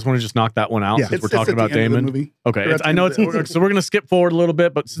later. Do you guys want to just knock that one out since we're talking about Daemon? Okay. I know so we're going to skip forward a little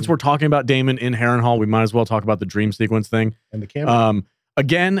bit, but since we're talking about Daemon in Harrenhal, we might as well talk about the dream sequence thing. And the camera.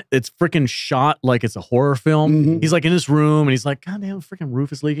 Again, it's freaking shot like it's a horror film. He's like in his room and he's like, God damn, the freaking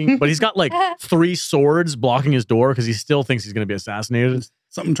roof is leaking. But he's got like 3 swords blocking his door because he still thinks he's going to be assassinated.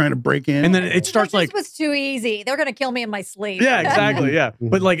 Something trying to break in. And then it starts like, this was too easy. They're going to kill me in my sleep. Yeah, exactly. Yeah.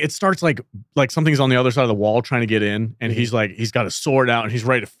 But like it starts like something's on the other side of the wall trying to get in. And he's like, he's got a sword out and he's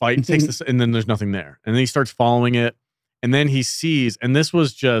ready to fight. He takes this, and then there's nothing there. And then he starts following it. And then he sees, and this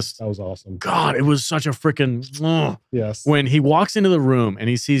was just... That was awesome. God, it was such a freaking... Yes. When he walks into the room and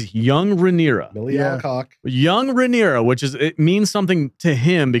he sees young Rhaenyra. Millie Alcock. Young Rhaenyra, which is, it means something to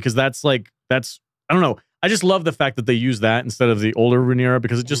him because I don't know. I just love the fact that they use that instead of the older Rhaenyra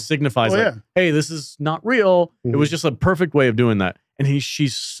because it just signifies hey, this is not real. It was just a perfect way of doing that. And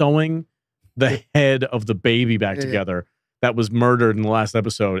she's sewing the head of the baby back together that was murdered in the last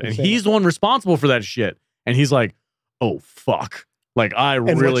episode. And he's the one responsible for that shit. And he's like, oh, fuck. Like, I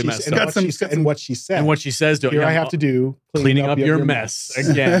really messed up. And what she said. And what she says to him. Here I have to do. Cleaning up your mess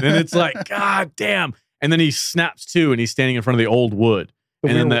again. And it's like, God damn. And then he snaps to and he's standing in front of the old wood. The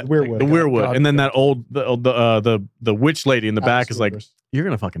weirwood. And then that old, the witch lady in the back is like, you're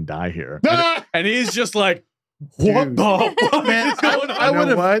going to fucking die here. And he's just like, what the man?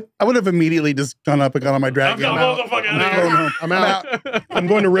 I would have immediately just gone up and got on my dragon. I'm out. I'm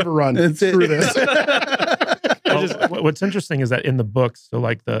going to River Run. Screw this. What's interesting is that in the books, so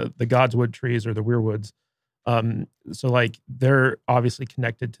like the Godswood trees or the Weirwoods, so like they're obviously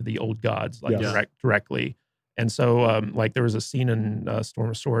connected to the old gods, like directly. And so like there was a scene in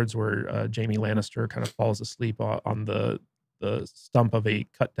Storm of Swords where Jaime Lannister kind of falls asleep on the stump of a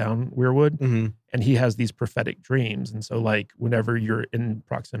cut down weirwood, and he has these prophetic dreams. And so like whenever you're in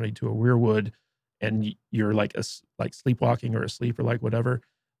proximity to a weirwood and you're like sleepwalking or asleep or like whatever,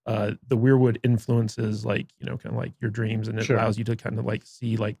 the weirwood influences like, you know, kind of like your dreams, and it allows you to kind of like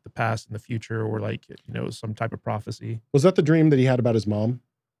see like the past and the future, or like, you know, some type of prophecy. Was that the dream that he had about his mom?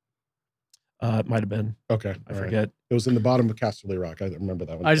 It might have been. Okay. I forget. It was in the bottom of Casterly Rock. I remember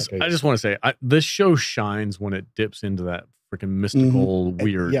that one. I just want to say, this show shines when it dips into that freaking mystical,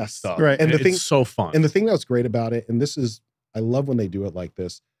 weird stuff. Right. And it's so fun. And the thing that's great about it, and this is, I love when they do it like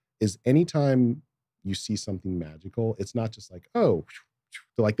this, is anytime you see something magical, it's not just like, oh,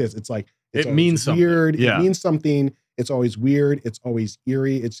 like this. It's like, it means weird. Something. Yeah. It means something. It's always weird. It's always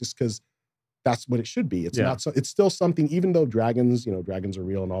eerie. It's just because that's what it should be. It's not so, it's still something, even though dragons, you know, dragons are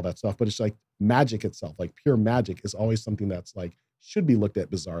real and all that stuff, but it's like magic itself, like pure magic is always something that's like, should be looked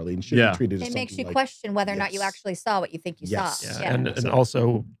at bizarrely and should be treated as something. It makes you question whether or not you actually saw what you think you saw. Yeah. And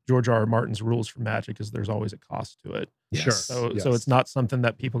also George R. R. Martin's rules for magic is there's always a cost to it. So it's not something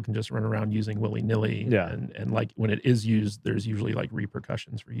that people can just run around using willy-nilly. And like when it is used, there's usually like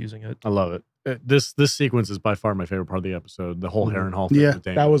repercussions for using it. I love it. This sequence is by far my favorite part of the episode. The whole Harrenhal thing. Yeah, with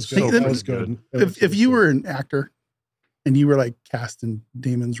that was good. That was good. If you were an actor and you were like cast in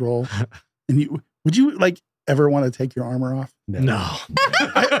Daemon's role, and would you like, ever want to take your armor off? No.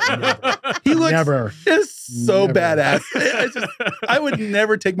 He looks Never. just so Never. badass. I would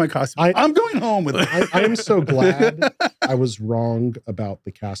never take my costume. I'm going home with it. I am so glad I was wrong about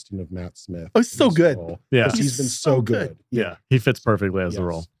the casting of Matt Smith. Oh, he's so in this good. role, Yeah. 'cause he's been so good. Yeah. He fits perfectly as the Yes.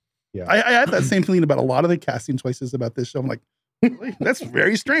 role. Yeah. I had that same feeling about a lot of the casting choices about this show. I'm like, really? That's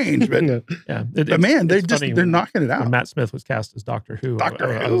very strange. But, Yeah, but man, they're knocking it When out. Matt Smith was cast as Doctor Who, Doctor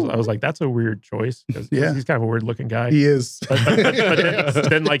I Who. was like, that's a weird choice because Yeah. he's kind of a weird looking guy. He is. But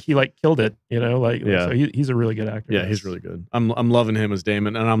then like he like killed it, like Yeah. So he's a really good actor. Yeah, he's really good. I'm loving him as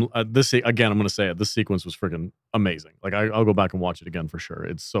Damon, and I'm again. I'm going to say it. This sequence was freaking amazing. Like I'll go back and watch it again for sure.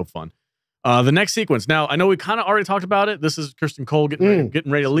 It's so fun. The next sequence. Now I know we kind of already talked about it. This is Kristen Cole getting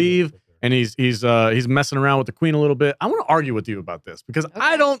ready to leave, and he's messing around with the Queen a little bit. I want to argue with you about this because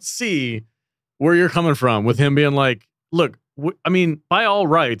I don't see where you're coming from with him being like, look, I mean, by all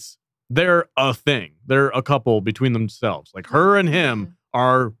rights, they're a thing. They're a couple between themselves. Like her and him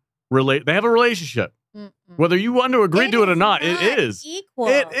are they have a relationship. Whether you want to agree to it or not, it is equal.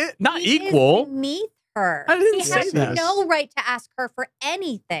 It not He equal. is beneath her. I didn't he say has that. no right to ask her for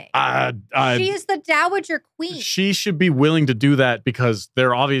anything. She She is the Dowager Queen. She should be willing to do that because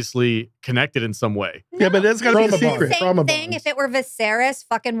they're obviously connected in some way. Yeah, but that's got to be a It's the secret. same thing if it were Viserys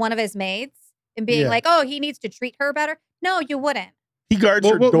fucking one of his maids and being Yeah. like, oh, he needs to treat her better. No, you wouldn't. He guards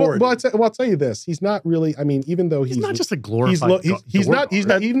her door. Well, I'll tell you this: he's not really. I mean, even though He's not just a he's glorified. he's not.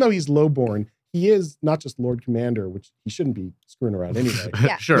 Even though he's lowborn, he is not just Lord Commander, which he shouldn't be screwing around anyway.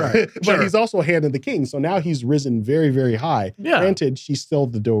 Yeah. Sure. But Sure. he's also hand of the king, so now he's risen very, very high. Yeah. Granted, she's still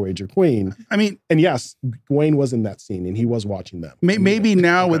the Dowager Queen, I mean, and yes, Gawain was in that scene, and he was watching them. maybe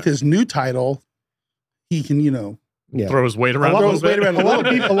now Okay. with his new title, he can, Yeah. Throw his weight around. A lot a of little bit. a lot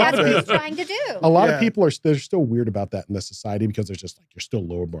of people, That's what he's trying to do. a lot Yeah. of people they're still weird about that in the society because they're just like, you're still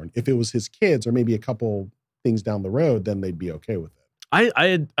lowerborn. If it was his kids or maybe a couple things down the road, then they'd be okay with it.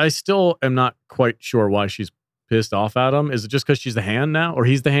 I still am not quite sure why she's pissed off at him. Is it just because she's the hand now, or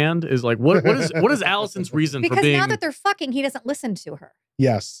he's the hand? Is like what is Allison's reason Because for being? now that they're fucking, he doesn't listen to her.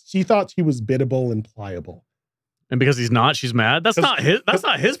 Yes, she thought he was biddable and pliable. And because he's not, she's mad. That's not his. That's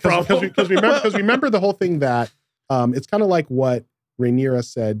not his problem. Because remember the whole thing that it's kind of like what Rhaenyra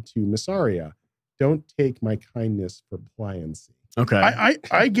said to Missaria: "Don't take my kindness for pliancy." Okay.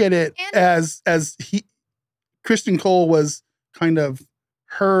 I get it as Kristen Cole was kind of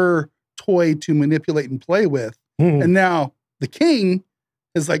her toy to manipulate and play with. And now the king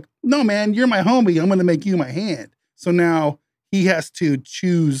is like, no, man, you're my homie. I'm going to make you my hand. So now he has to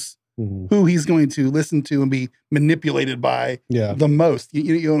choose who he's going to listen to and be manipulated by the most.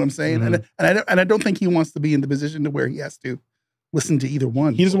 You know what I'm saying? Mhm. And I don't think he wants to be in the position to where he has to listen to either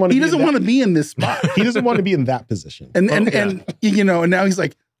one. He doesn't want to be in this spot. He doesn't want to be in that position. And now he's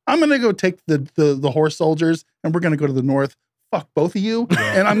like, I'm going to go take the horse soldiers and we're going to go to the north. Fuck both of you.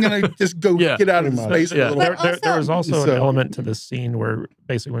 And I'm going to just go get out of space a little bit. There was also an element to this scene where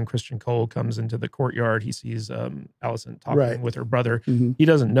basically when Christian Cole comes into the courtyard, he sees Allison talking with her brother. Mm-hmm. He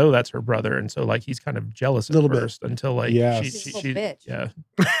doesn't know that's her brother. And so like, he's kind of jealous at first until like, She's a little bitch.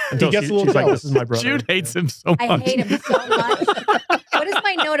 Until He gets a little she's like, jealous. this is my brother. Jude hates him so much. I hate him so much. What is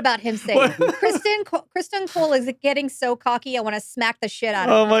my note about him saying? Kristen Cole is getting so cocky. I want to smack the shit out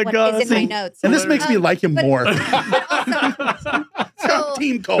of Oh him. my What God. is in my notes. And this makes me like him more. So,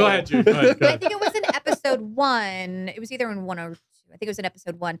 Team Cole. Go ahead, Jude. Go ahead. I think it was in episode 1. It was either in 1 or 2. I think it was in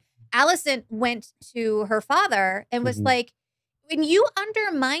episode 1. Allison went to her father and was like, when you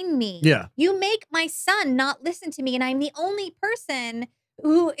undermine me, you make my son not listen to me. And I'm the only person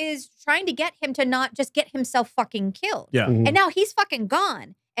who is trying to get him to not just get himself fucking killed. Yeah. And now he's fucking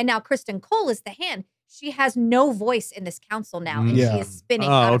gone. And now Kristen Cole is the hand. She has no voice in this council now. And she is spinning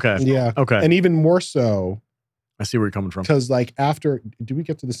out of control. Yeah. Okay. And even more so, I see where you're coming from. because like after, do we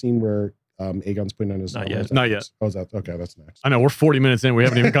get to the scene where Aegon's putting on his Not helmet? yet. Not yet. Oh, is that okay? That's next. I know we're 40 minutes in. We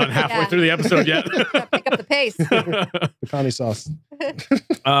haven't even gotten halfway Yeah. through the episode yet. Gotta pick up the pace. The Connie sauce.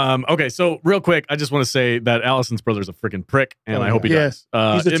 Okay, so real quick, I just want to say that Allison's brother's a freaking prick, and Oh, I hope he yeah. dies.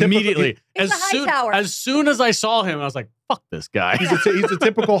 He's a typical- Immediately, He's a Hightower. as soon as I saw him, I was like, "Fuck this guy." He's a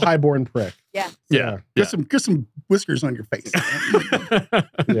typical highborn prick. Yeah. Yeah. Get some whiskers on your face.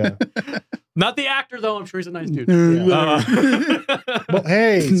 Yeah. Not the actor though. I'm sure he's a nice dude. Well,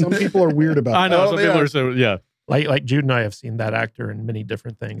 hey, some people are weird about I know Oh, some they people are. are so yeah. Like Jude and I have seen that actor in many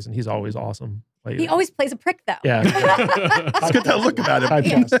different things, and he's always awesome. Like, He always plays a prick, though. yeah. Let's get that look about it.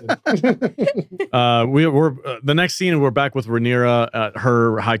 Typecasted. We're the next scene. We're back with Rhaenyra at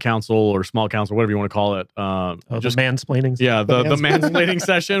her high council or small council, whatever you want to call it. Just mansplaining. Yeah, the mansplaining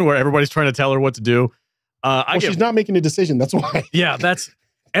session where everybody's trying to tell her what to do. She's not making a decision. That's why. Yeah, that's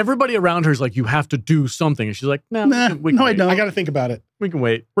everybody around her is like, you have to do something. And she's like, no, Nah, we can no, I wait. don't. I got to think about it. We can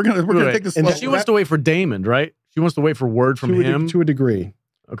wait. We're gonna Wait. take this And slow. She wants to wait for Damon, right? She wants to wait for word from him. To a degree.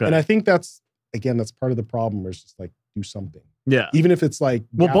 Okay. And I think that's part of the problem, where it's just like, do something. Yeah. Even if it's like,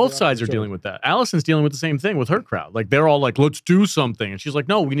 Well, gather both up sides and are show- dealing with that. Allison's dealing with the same thing with her crowd. Like they're all like, let's do something. And she's like,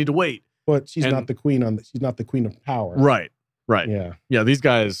 no, we need to wait. But she's And- not the queen she's not the queen of power. Right. Yeah. Yeah. These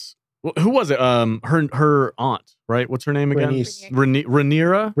guys, who was it? Her aunt, right? What's her name again? Rhaenys.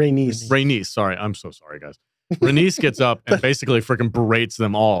 Rhaenyra? Rhaenys. Rhaenys. Sorry. I'm so sorry, guys. Rhaenys gets up and basically freaking berates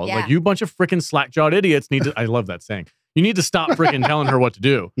them all. Yeah. Like, you bunch of freaking slack-jawed idiots need to, I love that saying. You need to stop freaking telling her what to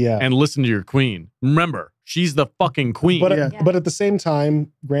do Yeah. and listen to your queen. Remember, she's the fucking queen. But, Yeah. but at the same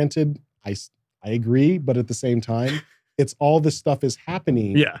time, granted, I agree, but at the same time, it's all this stuff is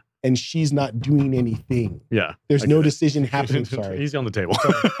happening yeah. and she's not doing anything. Yeah. There's I no get it. decision happening. Sorry. He's on the table.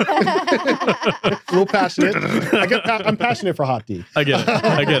 A little passionate. I'm passionate for Hot D. I get it.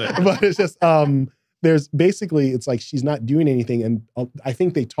 I get it. But it's just, there's basically, it's like she's not doing anything. And I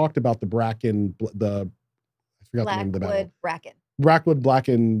think they talked about the Bracken, I forgot the name of the battle. Blackwood Bracken. Brackwood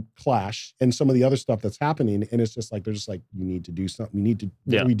Blacken clash and some of the other stuff that's happening. And it's just like, they're just like, you need to do something. You need to,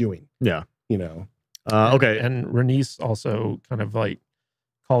 what Yeah. are we doing? Yeah. You know? Okay. And Rhaenys also kind of like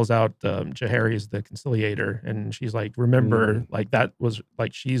calls out Jaehaerys the conciliator, and she's like, remember, like that was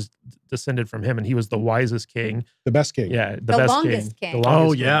like she's descended from him, and he was the wisest king. The best king. Yeah, The best longest king. The Oh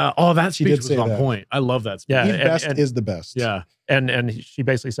longest king. yeah. Oh, that She speech did was say on that. point. I love that speech. Yeah, He's and- best and- is the best. Yeah. And she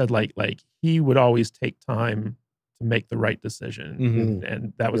basically said like he would always take time to make the right decision, Mhm.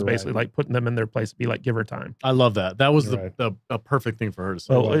 and that was You're basically right. like putting them in their place. Be like, give her time. I love that. That was You're a perfect thing for her to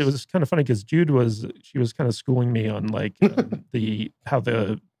say. Well, it was kind of funny because Jude was kind of schooling me on like how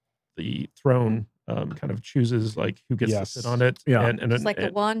the throne kind of chooses like who gets Yes. to sit on it. Yeah. and It's like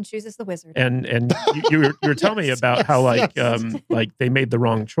the wand chooses the wizard. and you were telling me Yes, about how like yes. like they made the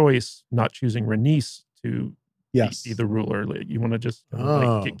wrong choice not choosing Rhaenys to Yes. be the ruler. Like, you want to just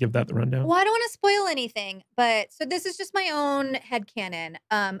Oh. give that the rundown? Well, I don't want to spoil anything, but so this is just my own headcanon.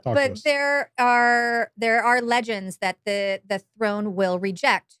 to But us. there are legends that the throne will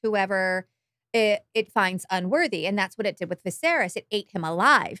reject whoever it finds unworthy, and that's what it did with Viserys. It ate him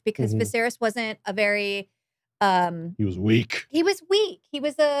alive because Mhm. Viserys wasn't a very He was weak. he was weak. He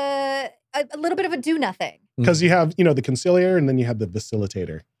was a little bit of a do nothing. Because you have, the conciliator and then you have the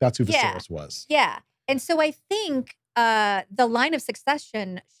facilitator. That's who Yeah. Viserys was. Yeah. And so I think the line of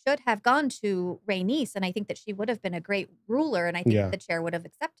succession should have gone to Rhaenys, and I think that she would have been a great ruler, and I think Yeah. the chair would have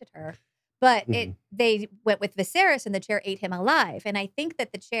accepted her. But they went with Viserys, and the chair ate him alive. And I think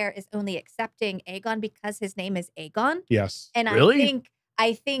that the chair is only accepting Aegon because his name is Aegon. Yes. And Really?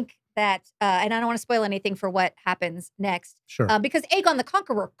 I think that, and I don't want to spoil anything for what happens next, Sure. because Aegon the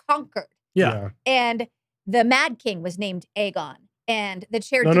Conqueror conquered, Yeah. and the Mad King was named Aegon, and the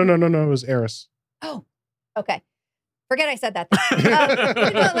chair. No. It was Eris. Oh, okay. Forget I said that.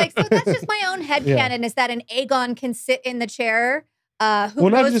 So that's just my own headcanon is that an Aegon can sit in the chair. Who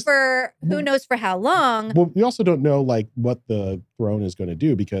knows for how long? Well, we also don't know what the throne is going to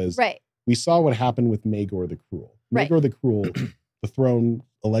do because Right. we saw what happened with Maegor the Cruel. Right. Maegor the Cruel, the throne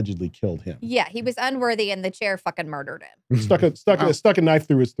allegedly killed him. Yeah, he was unworthy, and the chair fucking murdered him. Stuck a knife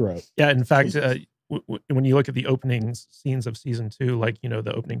through his throat. Yeah, in fact, when you look at the opening scenes of season 2,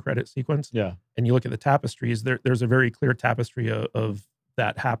 the opening credit sequence, Yeah. and you look at the tapestries, there's a very clear tapestry of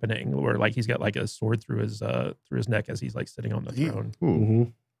that happening, where he's got a sword through his neck as he's sitting on the throne.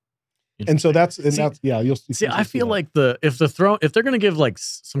 Mhm. And so that's you'll See, I feel like if they're going to give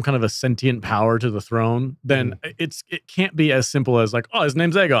some kind of a sentient power to the throne, then it can't be as simple as his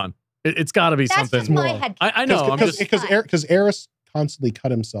name's Aegon. It's got to be That's something. just my more. head. I know. I'm just because Eris constantly cut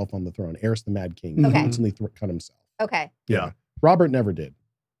himself on the throne. Eris the Mad King Okay. constantly cut himself. Okay. Yeah. Robert never did.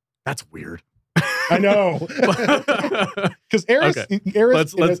 That's weird. I know. Because Eris, Okay.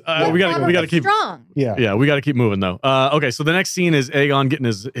 Eris, Let's we got to keep. strong. yeah. We got to keep moving though. Okay, so the next scene is Aegon getting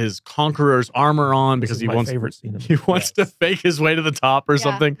his conqueror's armor on This because is he my wants favorite scene. he wants to fake his way to the top or Yeah.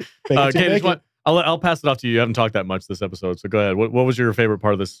 something. Fake it till you Candace, make it. I'll pass it off to you. You haven't talked that much this episode, so go ahead. What was your favorite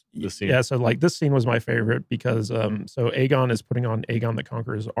part of this scene? Yeah, so this scene was my favorite because so Aegon is putting on Aegon the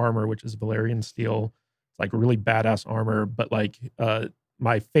Conqueror's armor, which is Valyrian steel. It's really badass armor, but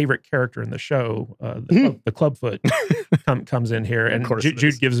my favorite character in the show, the Clubfoot, comes in here, and Of course it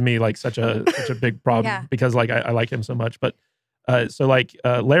Jude is. gives me such a big problem Yeah. because I like him so much. But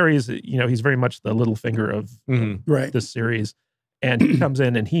Larry's, he's very much the little finger of Mhm. Right. this series, and he comes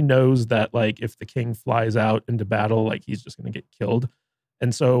in and he knows that if the king flies out into battle, he's just going to get killed,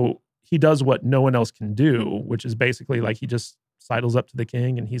 and so he does what no one else can do, which is basically he just sidles up to the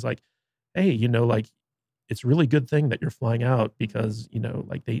king and he's like, hey, it's a really good thing that you're flying out because, you know,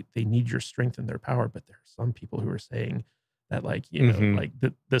 like they need your strength and their power. But there are some people who are saying that, like, you know, like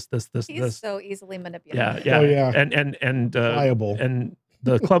this. He's so easily manipulated. Yeah. Oh, yeah. And Pliable. and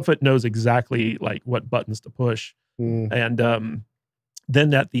the clubfoot knows exactly like what buttons to push. And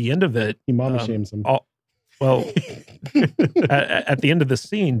then at the end of it, He mommy shames him. At the end of the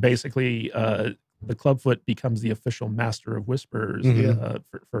scene, basically, the clubfoot becomes the official master of whispers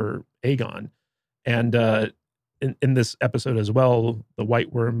for Aegon. And in this episode as well, the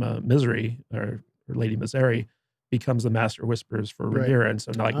white worm Misery, or Lady Misery, becomes the master of whispers for Rhaenyra. And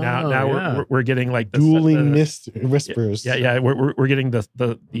so now we're getting like this, dueling whispers. We're getting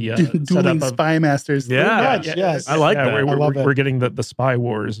the dueling spy masters. Yes, I like that. We're getting the spy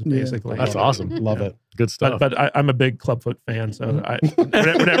wars basically. That's awesome. Love it. Good stuff. But I'm a big Clubfoot fan, so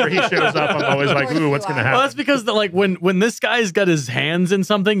whenever he shows up, I'm always like, ooh, what's going to happen? Well, that's because like when this guy's got his hands in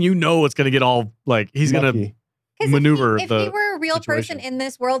something, you know it's going to get all like he's going to maneuver. If he were a real person in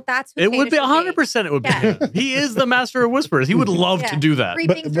this world, that's who it would be 100%. It would be him. He is the master of whispers. He would love to do that.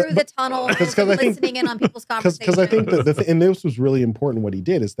 Creeping through the tunnel, listening in on people's conversations. Because I think and this was really important. What he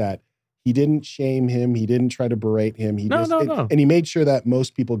did is that he didn't shame him. He didn't try to berate him. No. And he made sure that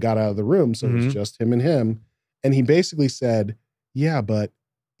most people got out of the room, so it was just him and him. And he basically said, "Yeah, but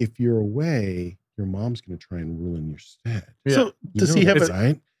if you're away, your mom's going to try and rule in your stead." Yeah. So does he have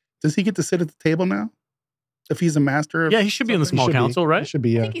Does he get to sit at the table now? If he's a master of he should be in the small council, right? He should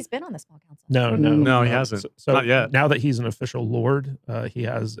be. I think he's been on the small council. No, he hasn't. So not yet. Now that he's an official lord, he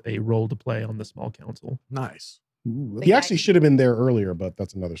has a role to play on the small council. Nice. He actually should have been there earlier, but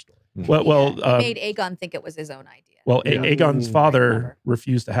that's another story. Well, he made Aegon think it was his own idea. Well, Aegon's father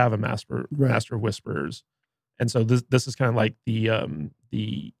refused to have a master of whispers, and so this is kind of like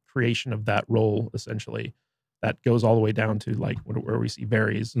the creation of that role, essentially. That goes all the way down to like where we see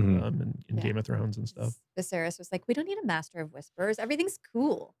Varys in Game of Thrones and stuff. Viserys was like, "We don't need a master of whispers. Everything's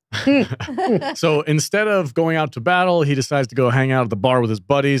cool." So instead of going out to battle, he decides to go hang out at the bar with his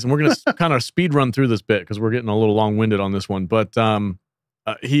buddies, and we're going to kind of speed run through this bit because we're getting a little long winded on this one. But they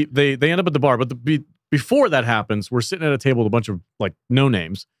end up at the bar, but before that happens, we're sitting at a table with a bunch of like no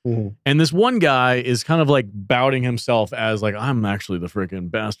names. And this one guy is kind of like doubting himself as like, I'm actually the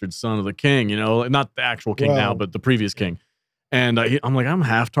freaking bastard son of the king, you know, not the actual king now, but the previous king. And I'm like, I'm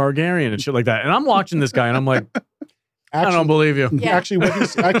half Targaryen and shit like that. And I'm watching this guy and I'm like, I don't believe you. Yeah. Actually,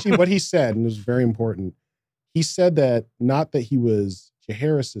 what he said, and it was very important, he said that not that he was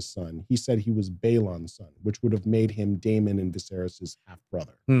Jaehaerys' son, he said he was Balon's son, which would have made him Daemon and Viserys'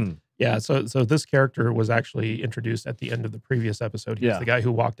 half-brother. Yeah, so this character was actually introduced at the end of the previous episode. He was the guy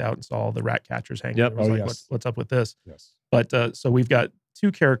who walked out and saw all the rat catchers hanging. Yep. Was like, what's up with this? Yes. But so we've got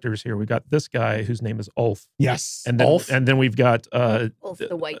two characters here. We've got this guy whose name is Ulf. Yes. And then, Ulf. And then we've got Ulf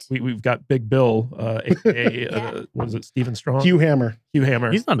the White. We've got Big Bill, aka what is it, Stephen Strong? Hugh Hammer.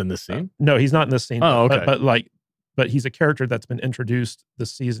 He's not in this scene. No, he's not in this scene. Oh, okay. But he's a character that's been introduced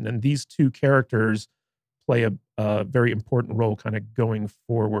this season, and these two characters play a very important role kind of going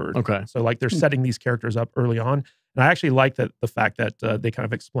forward. Okay. So like they're setting these characters up early on. And I actually like the fact that they kind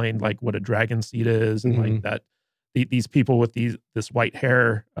of explained like what a dragon seed is and like that these people with this white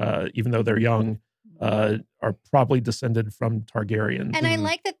hair, even though they're young, are probably descended from Targaryens. And I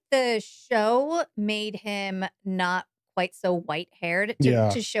like that the show made him not quite so white-haired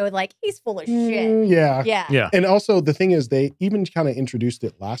to show like he's full of shit. Yeah. And also the thing is they even kind of introduced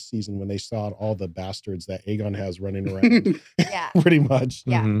it last season when they saw all the bastards that Aegon has running around. Pretty much.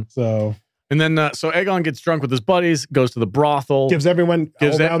 Yeah. So and then so Aegon gets drunk with his buddies, goes to the brothel, gives everyone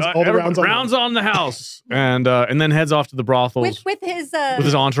all the rounds on the house, and then heads off to the brothel with his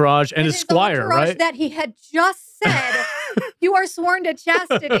entourage and his squire, right? That he had just said, "You are sworn to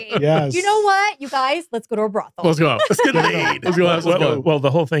chastity." Yes. You know what, you guys? Let's go to a brothel. Let's go. Let's get laid. Let's go have some fun. Well,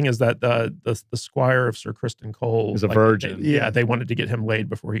 the whole thing is that the squire of Sir Criston Cole is a virgin. They wanted to get him laid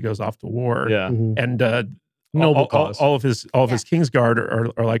before he goes off to war. Yeah. And noble cause. All of his Kingsguard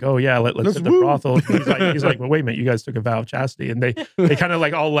are like, oh yeah, let's hit the brothel. He's like, well, wait a minute, you guys took a vow of chastity, and they kind of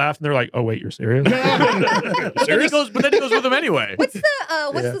like all laugh and they're like, oh wait, you're serious? But then he goes with them anyway. What's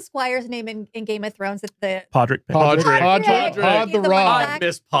the squire's name in Game of Thrones? It's the Podrick. Pod the Rod. I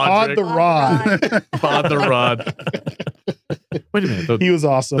miss Podrick. Pod the Rod. Wait a minute. He was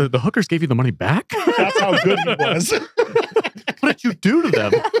awesome. The hookers gave you the money back? That's how good he was. What did you do to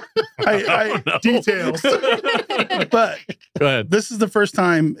them? Details. But go ahead. This is the first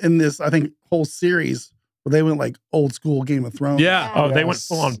time in this, I think, whole series where they went like old school Game of Thrones. Yeah. Oh, they went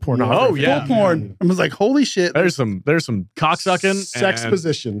full on pornography. Oh, yeah. Full porn. I was like, holy shit. There's some cocksucking. Sex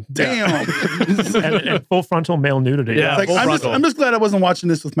position. Damn. and full frontal male nudity. Yeah. Like, I'm just glad I wasn't watching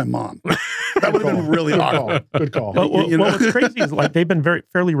this with my mom. That That would have been really awkward. Good call. Well, You know? what's crazy is like they've been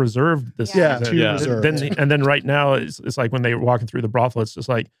fairly reserved this Yeah. season. Too reserved. Then right now it's like when they're walking through the brothel, it's just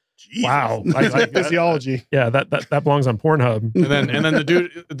like, Jesus. wow, like, Physiology. yeah, that belongs on Pornhub. And then the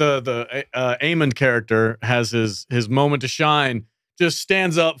dude, the Eamon character has his moment to shine. Just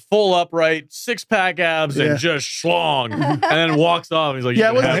stands up, full upright, 6-pack abs, Yeah. and just schlong, and then walks off. He's like,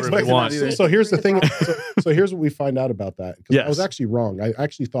 Yeah, "You it can wasn't have her if you expecting want." that either. So here's the thing. So here's what we find out about that. Because I Yes. was actually wrong. I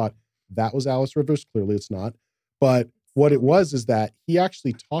actually thought that was Alice Rivers. Clearly it's not. But what it was is that he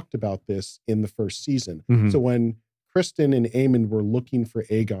actually talked about this in the first season. Mhm. So when Kristen and Eamon were looking for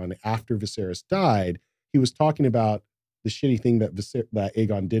Aegon after Viserys died, he was talking about the shitty thing that that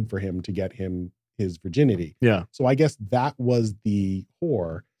Aegon did for him to get him his virginity. Yeah, So I guess that was the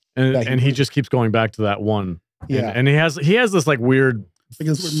whore. and That he and he was- just keeps going back to that one. Yeah. and he has this like weird I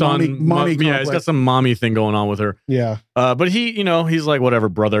guess with son, mommy yeah, he's got complex. some mommy thing going on with her. Yeah. But he, he's like whatever,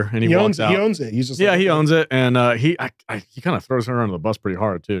 brother, and he He walks owns it. out. He owns it. He's just Yeah, like, he owns it, and he kind of throws her under the bus pretty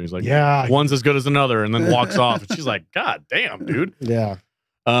hard too. He's like, Yeah. one's as good as another, and then walks off. And she's like, God damn, dude. Yeah.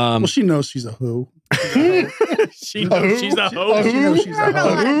 Well, she knows she's a who. She knows she's a She hoe. knows she's There aren't a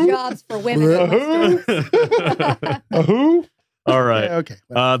lot hoe. of jobs for women. in Westeros. A who? All right. Yeah, okay.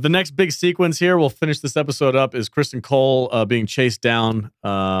 The next big sequence here, we'll finish this episode up, is Kristen Cole being chased down.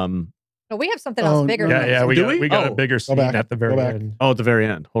 But we have something else Oh, bigger. no. than Yeah, this. we Do got we? we got Oh. a bigger scene back. at the very back. end. Oh, at the very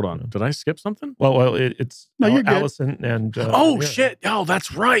end. Hold on. Did I skip something? Well, it's No, you're good. Allison and Oh, yeah. shit. Oh,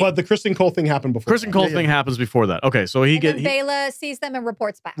 that's right. But the Kristen Cole thing happened before. Kristen that. Cole Yeah, thing happens before that. Okay, so And then Bela sees them and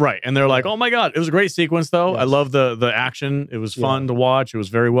reports back. right, and they're like, "Oh my god, it was a great sequence, though. I Yes. love the action. It was fun to watch. It was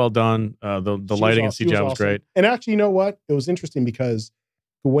very well done. The She was lighting and aw- she CGI was awesome. great. And actually, you know what? It was interesting because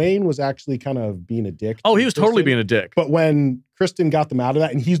Gawain was actually kind of being a dick. Oh, to he was totally Kristen. being a dick. But when Kristen got them out of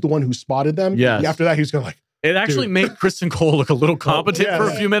that, and he's the one who spotted them. Yes. After that, he was going like, It actually made Kristen Cole look a little competent yeah. for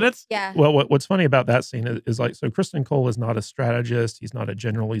a few minutes. Yeah. Well, what's funny about that scene is like, so Kristen Cole is not a strategist. He's not a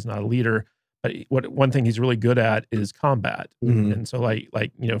general. He's not a leader. But one thing he's really good at is combat. Mhm. And so like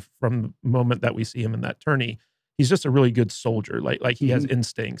from the moment that we see him in that tourney, he's just a really good soldier. Like he has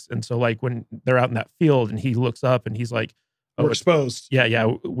instincts. And so like when they're out in that field and he looks up and he's like, oh, we're it's- exposed. yeah,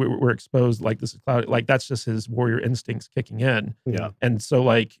 we're exposed. Like this is cloud. Like that's just his warrior instincts kicking in. Yeah. And so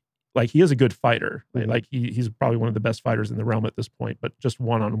like he is a good fighter. Mhm. Like he's probably one of the best fighters in the realm at this point, but just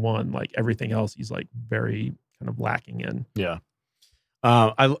one-on-one, like everything else, he's like very kind of lacking in. Yeah.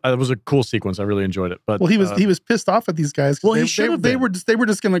 It was a cool sequence. I really enjoyed it. But Well, he was pissed off at these guys. 'Cause Well, he they, should have they been. were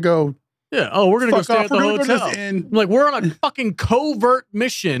just gonna go yeah. Oh, we're gonna go fuck stay off. at the We're gonna go to hotel. this inn. I'm like, we're on a fucking covert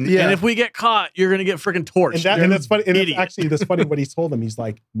mission, Yeah. and if we get caught, you're gonna get freaking torched. And that's funny. And it's Idiot. actually, that's funny what he told them. He's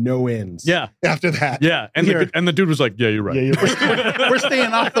like, no ends. Yeah. After that. Yeah, and Here. the dude was like, "Yeah, you're right." Yeah, you're We're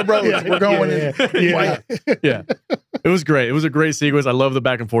staying off the road. Yeah, We're going yeah, in. yeah. Yeah. It was great. It was a great sequence. I love the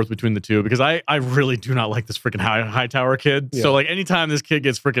back and forth between the two because I really do not like this freaking high tower kid. Yeah. So like anytime this kid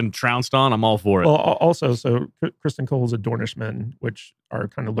gets freaking trounced on, I'm all for it. Well, also, so Kristen Cole is a Dornishman, which are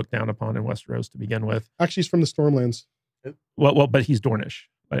kind of looked down upon in Westeros to begin with. Actually, he's from the Stormlands. Well, but he's Dornish.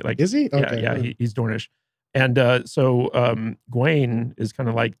 Like Is he? yeah, Okay. yeah, he's Dornish. And so Gawain is kind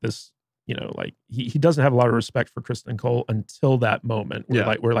of like this, like he doesn't have a lot of respect for Kristen Cole until that moment where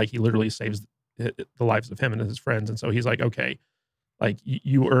Yeah. where he literally saves the lives of him and his friends. And so he's like, okay, like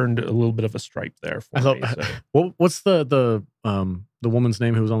you earned a little bit of a stripe there for I love- me. So. What's the woman's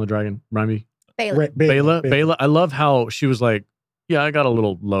name who was on the dragon? Remind me. Bela. Bela. I love how she was like, yeah, I got a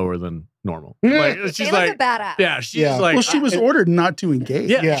little lower than normal. Like she's Bela's like, a badass. yeah, she's Yeah. like, Well, she was ordered not to engage.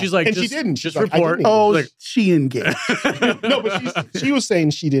 yeah, Yeah. she's like, And she just, didn't. just She's like, I report. didn't Oh, Like, she engaged. No, but she was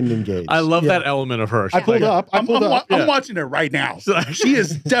saying she didn't engage. I love Yeah. that element of her. I She's pulled like, up. I'm Yeah. watching it right now. she's like- She is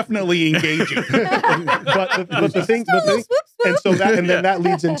definitely engaging. but the thing, and so that, and then that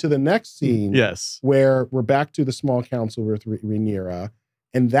leads into the next scene. Yes. Where we're back to the small council with Rhaenyra,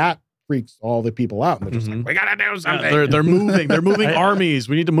 and that freaks all the people out. And they're just Mhm. like, we gotta do something. They're moving. They're moving I- armies.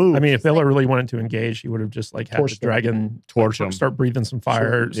 We need to move. I mean, if Bella really wanted to engage, he would have just like had Torched the them. dragon Torch them. start breathing some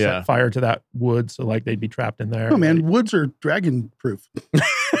fire, Yeah. set fire to that wood, so like they'd be trapped in there. Oh man, Like, woods are dragon proof.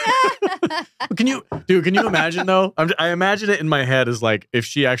 Can you imagine though? I imagine it in my head as like if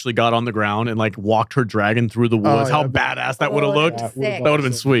she actually got on the ground and like walked her dragon through the woods, Oh, how yeah. badass that would have Oh, looked. yeah. That would've Sick. That would have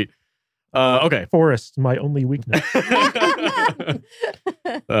been sweet. Okay. forest, my only weakness.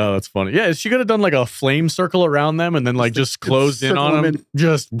 Oh, that's funny. Yeah, she could have done like a flame circle around them and then like just closed in circle on them them.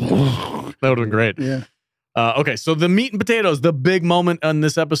 Just that would have been great. Yeah. Okay, so the meat and potatoes, the big moment on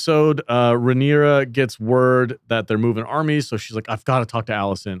this episode, Rhaenyra gets word that they're moving armies, so she's like, I've got to talk to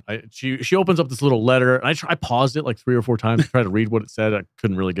Alicent. She opens up this little letter, and I paused it like 3 or 4 times to try to read what it said. I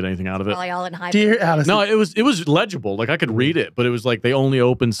couldn't really get anything out of it. Probably all in high. Dear Alicent. No, it was legible. Like I could read it, but it was like they only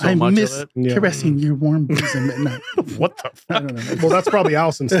opened so I much miss of it. caressing your warm bosom at night. What the fuck? I don't know. Well, that's probably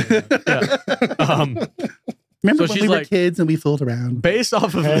Allison saying that. Yeah. Remember So when she's we were like- kids and we fooled around? Based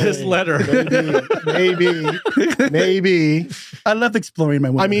off of this Hey, letter, maybe. I love exploring my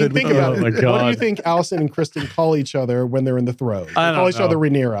I womanhood. mean, think with about Oh my it. What do God. you think Allison and Kristen call each other when they're in the throes? They I don't call each know. other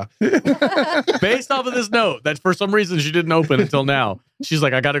Rhaenyra. based off of this note that for some reason she didn't open until now, she's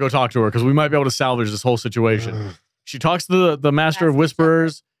like, I got to go talk to her because we might be able to salvage this whole situation. She talks to the Master of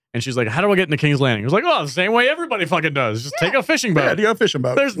Whisperers, and she's like, how do I get into King's Landing? It was like, oh, the same way everybody fucking does. Just take a fishing Yeah, boat. you go fishing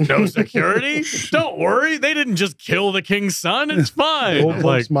boat. There's no security. Don't worry. They didn't just kill the king's son. It's fine. Gold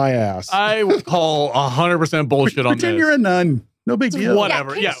Like, my ass. I would call 100% bullshit on Pretend this. you're a nun. No big deal.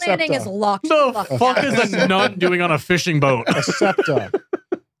 Whatever. Yeah, King's Yeah. Landing is Septa. locked. The fuck is a nun doing on a fishing boat? A septa.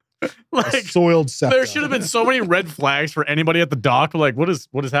 A Like, soiled septa. there should have been so many red flags for anybody at the dock. Like, what is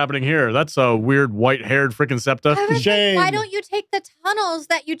happening here? That's a weird white-haired freaking septa. I was like, Shame. why don't you take the tunnels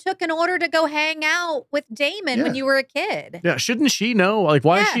that you took in order to go hang out with Damon when Yeah. you were a kid? Yeah, shouldn't she know? Like,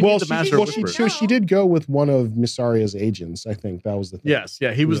 why is Yeah. she Well, the she, Master of well she, Whisperers? she did go with one of Missaria's agents. I think that was the thing. Yes,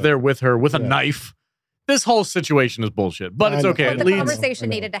 yeah, he was Yeah. there with her with a Yeah. knife. This whole situation is bullshit, but I it's know. okay. Well, It the leads. conversation I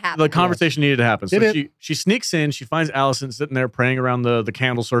know. needed to happen. The conversation needed to happen. So Did it? she sneaks in. She finds Alicent sitting there praying around the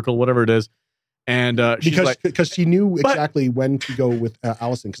candle circle, whatever it is, and she's Because like, because she knew But- exactly when to go with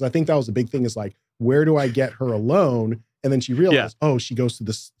Allison. Because I think that was the big thing. Is like, where do I get her alone? And then she realized, oh, she goes to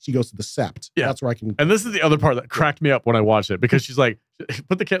the sept. Yeah. That's where I can. and this is the other part that cracked me up when I watched it because she's like,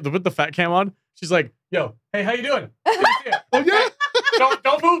 put the fat cam on. She's like, yo, hey, how you doing? Good to see ya. Oh yeah,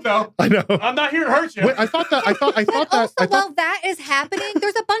 don't move though. I know. I'm not here to hurt you. Wait, I thought that. Also, while that is happening,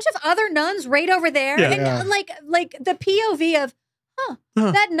 there's a bunch of other nuns right over there, Yeah. and Yeah. like the POV of,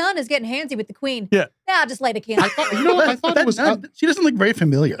 Huh. that nun is getting handsy with the queen. Yeah. I'll just light a candle. I thought, you know what? I thought it was. She doesn't look very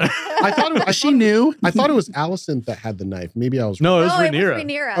familiar. I thought it was. She knew. I thought it was Allison that had the knife. Maybe I was. No, it was No, Rhaenyra.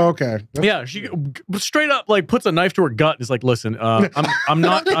 Rhaenyra. Okay. Yeah, she straight up like puts a knife to her gut and is like, "Listen, I'm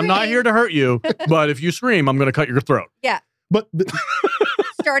not here to hurt you, but if you scream, I'm gonna cut your throat." But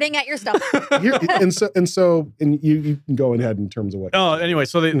Starting at your stomach. here, and you can go ahead in terms of what. Oh, anyway,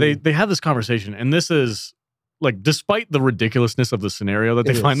 so they have this conversation, and this is like, despite the ridiculousness of the scenario that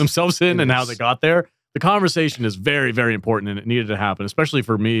they It find is. themselves in It and how is. they got there, the conversation is very, very important, and it needed to happen, especially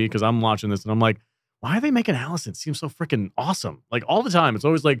for me because I'm watching this and I'm like, why are they making Alicent seem so freaking awesome? Like all the time, it's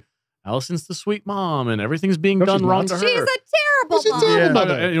always like Alicent's the sweet mom, and everything's being No, done she's wrong not. to her. She's a terrible She's mom. terrible. Yeah,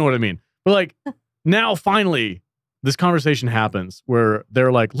 mother. you know what I mean. But like now, finally, this conversation happens where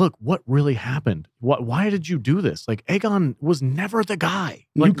they're like, "Look, what really happened? Why did you do this? Like, Aegon was never the guy.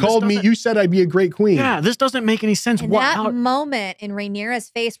 Like, You called me. You said I'd be a great queen. Yeah, this doesn't make any sense. And What? that How, moment in Rhaenyra's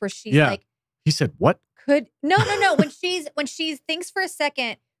face where she's Yeah. like, he said, "What? could no. When she thinks for a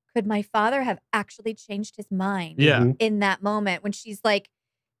second, could my father have actually changed his mind? Yeah, Mhm. In that moment when she's like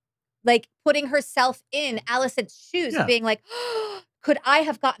putting herself in Alicent's shoes, Yeah. being like, could I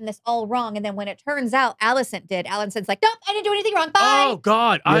have gotten this all wrong? And then when it turns out Alicent did, Alicent's like, nope, I didn't do anything wrong. Bye. Oh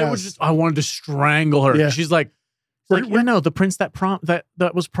God, Yes. I wanted to strangle her. Yeah. She's like, the prince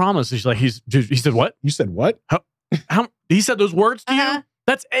that was promised. She's like, he said what? You said what? How he said those words to Uh-huh. you?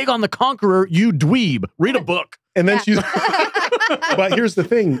 That's Aegon the Conqueror. You dweeb. Read a book. And then Yeah. she's. But here's the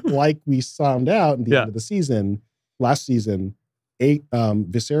thing: like we found out in the Yeah. end of the season, last season,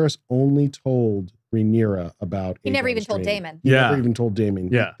 Viserys only told Rhaenyra about. He never even Aegon's told training. Damon. He Yeah. never even told Damon.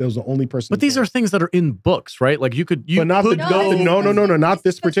 Yeah. That was the only person. But these are things that are in books, right? Like you could, But not could the- go. not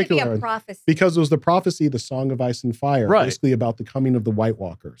this supposed to be particular a one. prophecy. because it was the prophecy, the Song of Ice and Fire, Right. basically about the coming of the White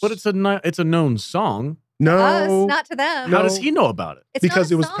Walkers. But it's a known song. no, Us, not to them. How No. does he know about it? It's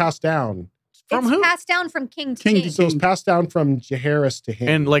because not a it was song. passed down. From it's who? passed down from king to King king. to So it was passed down from Jaehaerys to him.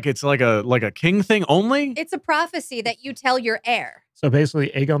 And like it's like a king thing only. It's a prophecy that you tell your heir. So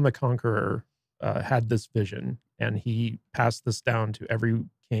basically, Aegon the Conqueror had this vision, and he passed this down to every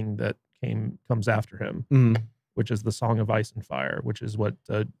king that comes after him, Mhm. which is the Song of Ice and Fire, which is what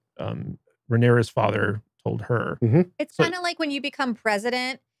Rhaenyra's father told her. It's So- kind of like when you become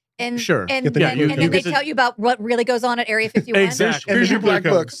president and Sure. and, Get the- then, yeah, you and then they get to- tell you about what really goes on at Area 51. Exactly. Here's your black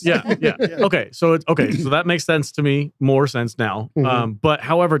Here it books. Yeah, yeah. Okay, so so that makes sense to me, more sense now. Mhm. But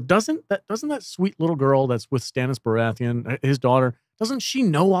however, doesn't that sweet little girl that's with Stannis Baratheon, his daughter, doesn't she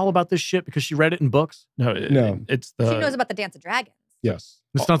know all about this shit because she read it in books? No, No. it's the She knows about the Dance of Dragons. yes.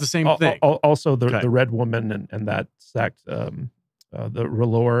 It's not the same thing. Also, Okay. the Red Woman and that sect, the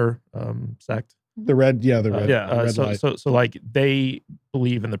R'hllor sect. The red, the red, red light. So like they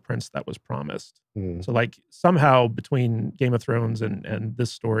believe in the prince that was promised. Mm. So like somehow between Game of Thrones and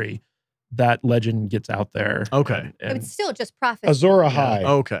this story, that legend gets out there. Okay. And It's still just prophecy. Azor Ahai.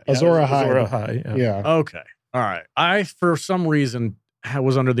 Okay. Azor Ahai. Azor Ahai, Yeah. Okay. All right. I, for some reason,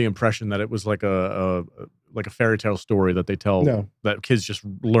 was under the impression that it was like a fairy tale story that they tell that kids just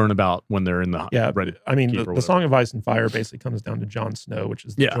learn about when they're in the Reddit. I mean, the Song of Ice and Fire basically comes down to Jon Snow, which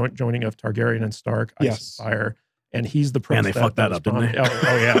is the joining of Targaryen and Stark, Ice and Fire. And he's the prince. And they fucked that up, didn't they?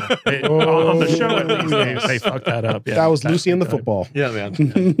 Oh yeah. On the show, at least, they fucked that up. Yeah, that was Lucy and the football. Yeah,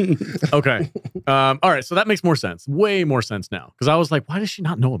 man. Okay. All right. So that makes more sense. Way more sense now. Because I was like, why does she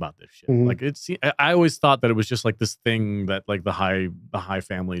not know about this shit? Mhm. Like I always thought that it was just like this thing that like the high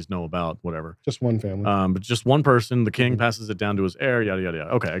families know about, whatever. Just one family. But just one person. The king passes it down to his heir. Yada yada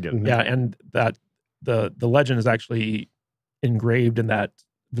yada. Okay, I get it. Yeah, and that the legend is actually engraved in that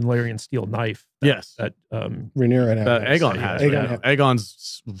Valyrian steel knife. That Rhaenyra and Aegon has.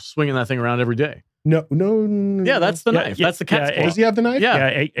 Aegon's swinging that thing around every day. No. Yeah, that's the knife. That's the cat's claw. Does he have the knife?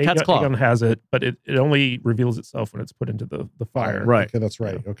 Yeah, cat's claw. Aegon has it, but it only reveals itself when it's put into the fire. Right. Okay, that's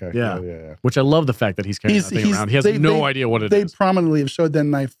right. Okay. Yeah. Which I love the fact that he's carrying that thing around. He has no idea what it is. They prominently have showed that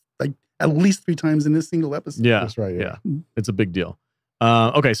knife like at least 3 times in this single episode. Yeah. That's right. Yeah. It's a big deal.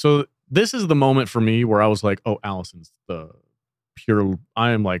 Okay, so this is the moment for me where I was like, oh, Allison's the pure,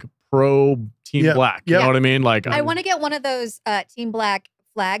 I am like pro Team Black. You know what I mean? Like I want to get one of those Team Black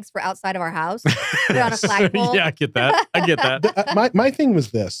flags for outside of our house. Put on a flagpole. Yeah, I get that. I get that. My thing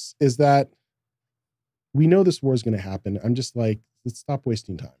was this, is that we know this war is going to happen. I'm just like, let's stop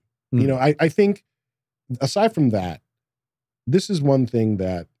wasting time. You know, I think aside from that, this is one thing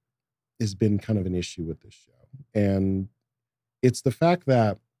that has been kind of an issue with this show. And it's the fact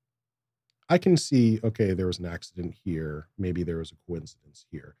that I can see, okay, there was an accident here. Maybe there was a coincidence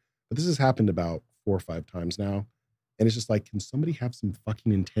here. But this has happened about 4 or 5 times now. And it's just like, can somebody have some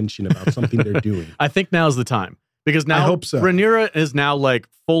fucking intention about something they're doing? I think now's the time. Because now I hope so. Rhaenyra is now like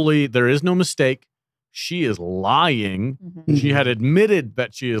fully, there is no mistake. She is lying. Mm-hmm. She had admitted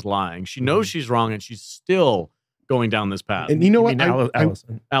that she is lying. She knows she's wrong and she's still going down this path. And you know what?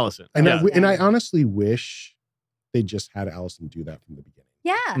 Allison. And I honestly wish they just had Allison do that from the beginning.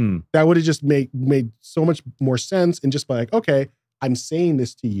 Yeah. That would have just made so much more sense, and just be like, okay, I'm saying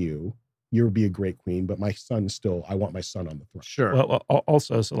this to you. You'll be a great queen, but my son still, I want my son on the throne. Sure. Well,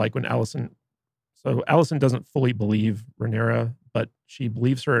 also, so like when Allison doesn't fully believe Rhaenyra, but she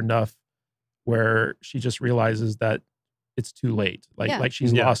believes her enough where she just realizes that it's too late. Like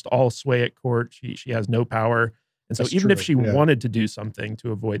she's lost all sway at court. She has no power. And so even if she wanted to do something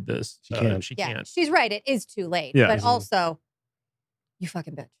to avoid this, she can't. She's right. It is too late. Yeah. But also, you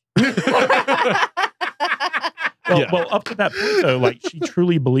fucking bitch. Well, up to that point, though, like she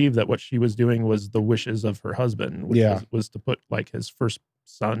truly believed that what she was doing was the wishes of her husband, which was to put like his first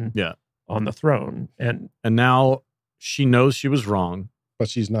son on the throne. And now she knows she was wrong. But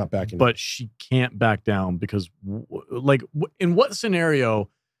she's not backing. But she can't back down because, in what scenario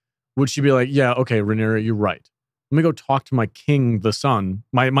would she be like, yeah, okay, Rhaenyra, you're right. Let me go talk to my king, the son,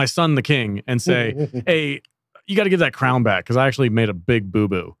 my son, the king, and say, hey, you got to give that crown back because I actually made a big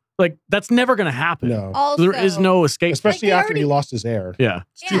boo-boo. Like, that's never going to happen. No. Also, there is no escape. Especially after he lost his heir. Yeah.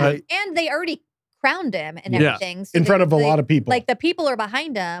 And they already crowned him and everything. So in front of a lot of people. Like, the people are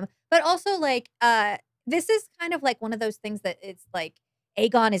behind him. But also, like, this is kind of like one of those things that it's like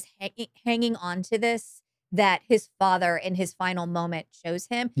Aegon is hanging on to this, that his father in his final moment shows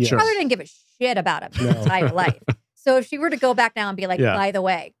him. Yeah. He probably didn't give a shit about him his entire life. So if she were to go back now and be like, by the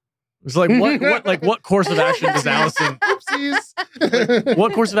way. It's like, what course of action does Allison...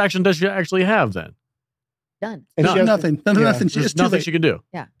 what course of action does she actually have then? Done. And she has nothing. Nothing. There's nothing she can do.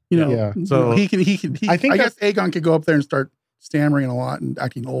 Yeah. You know, so he I guess Aegon could go up there and start stammering a lot and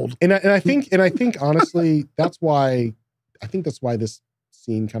acting old. And I think honestly, that's why this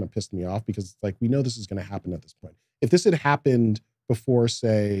scene kind of pissed me off, because like we know this is going to happen at this point. If this had happened before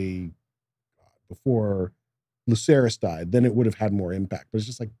Lucerys died, then it would have had more impact. But it's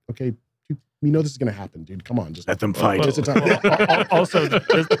just like, okay, we know this is going to happen, dude. Come on, just let them fight. Also,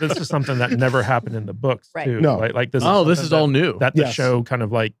 this is something that never happened in the books, too. No, like this. This is all new. That the show kind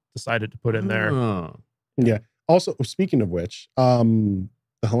of like decided to put in there. Oh. Yeah. Also, speaking of which, the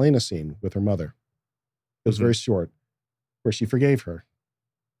Helena scene with her mother, it was very short, where she forgave her.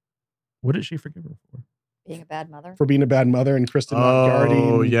 What did she forgive her for? Being a bad mother. For being a bad mother, and Kristen not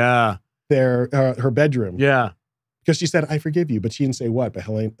guarding. Oh yeah. Her bedroom. Yeah. Because she said, I forgive you, but she didn't say what, but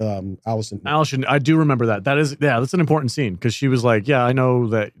Allison. Allison, I do remember that. That's an important scene, because she was like, yeah, I know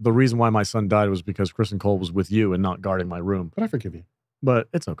that the reason why my son died was because Kristen Cole was with you and not guarding my room. But I forgive you. But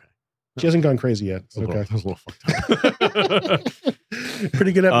it's okay. She hasn't gone crazy yet. It's That okay. was a little fucked up.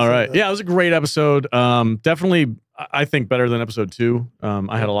 Pretty good episode. All right. though. Yeah, it was a great episode. Definitely, I think better than episode 2.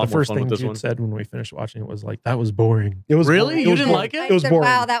 I had a lot the more first fun thing with this Jude one. said when we finished watching it was like, that was boring. It was Really? boring. You was didn't boring. like it? I It was said, boring.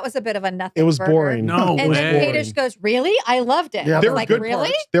 wow, that was a bit of a nothing. It was burger. boring. No And way. then Kadish goes, really? I loved it. Yeah, I was there were like, good really?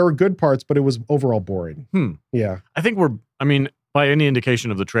 parts. There were good parts, but it was overall boring. Yeah. I think by any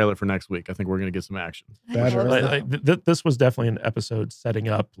indication of the trailer for next week, I think we're going to get some action. I Better. hope so. This was definitely an episode setting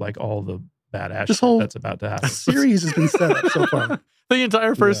up like all the badass This shit whole- that's about to happen. Series has been set up so far. The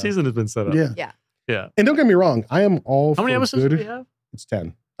entire first Yeah. season has been set up. Yeah. Yeah. And don't get me wrong, I am all How many for episodes good. do we have? It's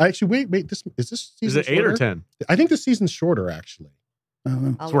 10. Actually, wait. This is this Is season it 8 or shorter? 10? I think the season's shorter, actually. I don't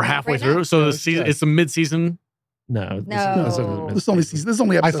know. I'll So we're look it up halfway right through. now. So No, the it's season, 10. it's the mid-season. No. No. This This is only season. This is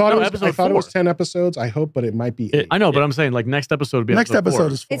only I episode. thought No, it was. episode I thought it was 4. 10 episodes. I hope, but it might be. 8. I know, but I'm saying like next episode would be Next episode 4.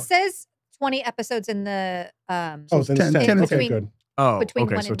 episode is 4. It says 20 episodes in the Oh, it's then 10, it's 10. 10 and Okay, 10. good. Oh, between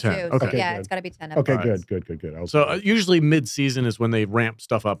okay, 1 so and 10. 2. Okay. So yeah, good. it's got to be 10 Okay, episodes. good. I was So usually mid-season is when they ramp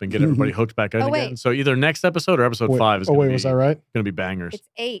stuff up and get everybody hooked back in Oh, again. wait. So either next episode or episode Wait, 5 is oh going wait, to was that right? be bangers. It's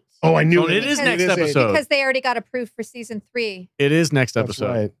 8. Oh, I knew So it is Because- next It is 8. episode. Because they already got approved for season 3. It is next That's episode.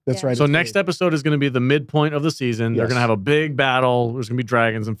 right. That's Yeah. right. So it's next 8. episode is going to be the midpoint of the season. They're Yes. going to have a big battle. There's going to be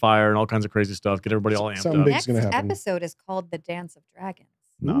dragons and fire and all kinds of crazy stuff. Get everybody all amped Something up. big. Next gonna happen. episode is called The Dance of Dragons.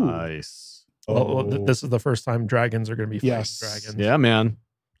 Nice. This is the first time dragons are going to be fighting Yes. dragons. Yeah, man.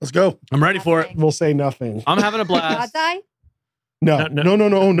 Let's go. I'm ready for it. Nothing. We'll say nothing. I'm having a God's blast. Eye? No.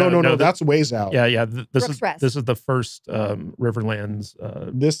 No, That's ways out. Yeah. Brooks Rest. This is the first Riverlands.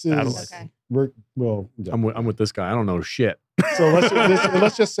 This is. Battle. Okay. We're well. Yeah. I'm with this guy. I don't know shit. So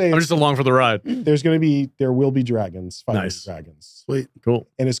let's just say I'm just along for the ride. there will be dragons fighting Nice. dragons, Sweet. Cool.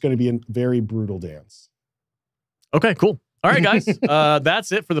 and it's going to be a very brutal dance. Okay, cool. All right, guys.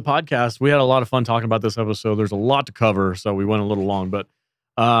 That's it for the podcast. We had a lot of fun talking about this episode. There's a lot to cover, so we went a little long, but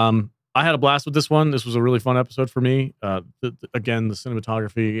I had a blast with this one. This was a really fun episode for me. Again, the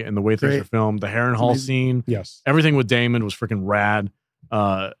cinematography and the way things Great. are filmed, the Harrenhal Amazing. scene, Yes. everything with Damon was freaking rad.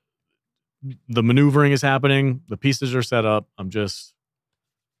 The maneuvering is happening. The pieces are set up. I'm just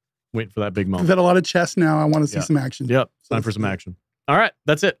waiting for that big We've moment. had a lot of chess now. I want to see Yeah. some action. Yep. So Time for let's some do it. action. All right.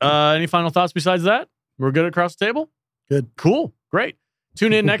 That's it. Any final thoughts besides that? We're good across the table? Good. Cool. Great.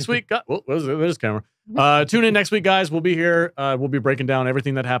 Tune in next week. What is it? There's camera. Tune in next week, guys. We'll be here. We'll be breaking down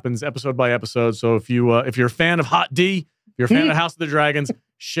everything that happens episode by episode. So if you're a fan of Hot D, if you're a fan of House of the Dragons,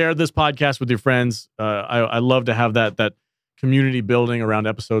 share this podcast with your friends. I love to have that community building around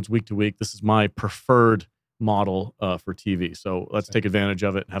episodes week to week. This is my preferred model for TV. So let's take advantage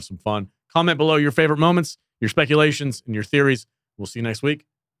of it and have some fun. Comment below your favorite moments, your speculations, and your theories. We'll see you next week.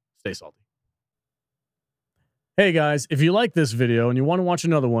 Stay salty. Hey guys, if you like this video and you want to watch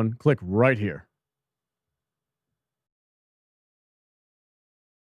another one, click right here.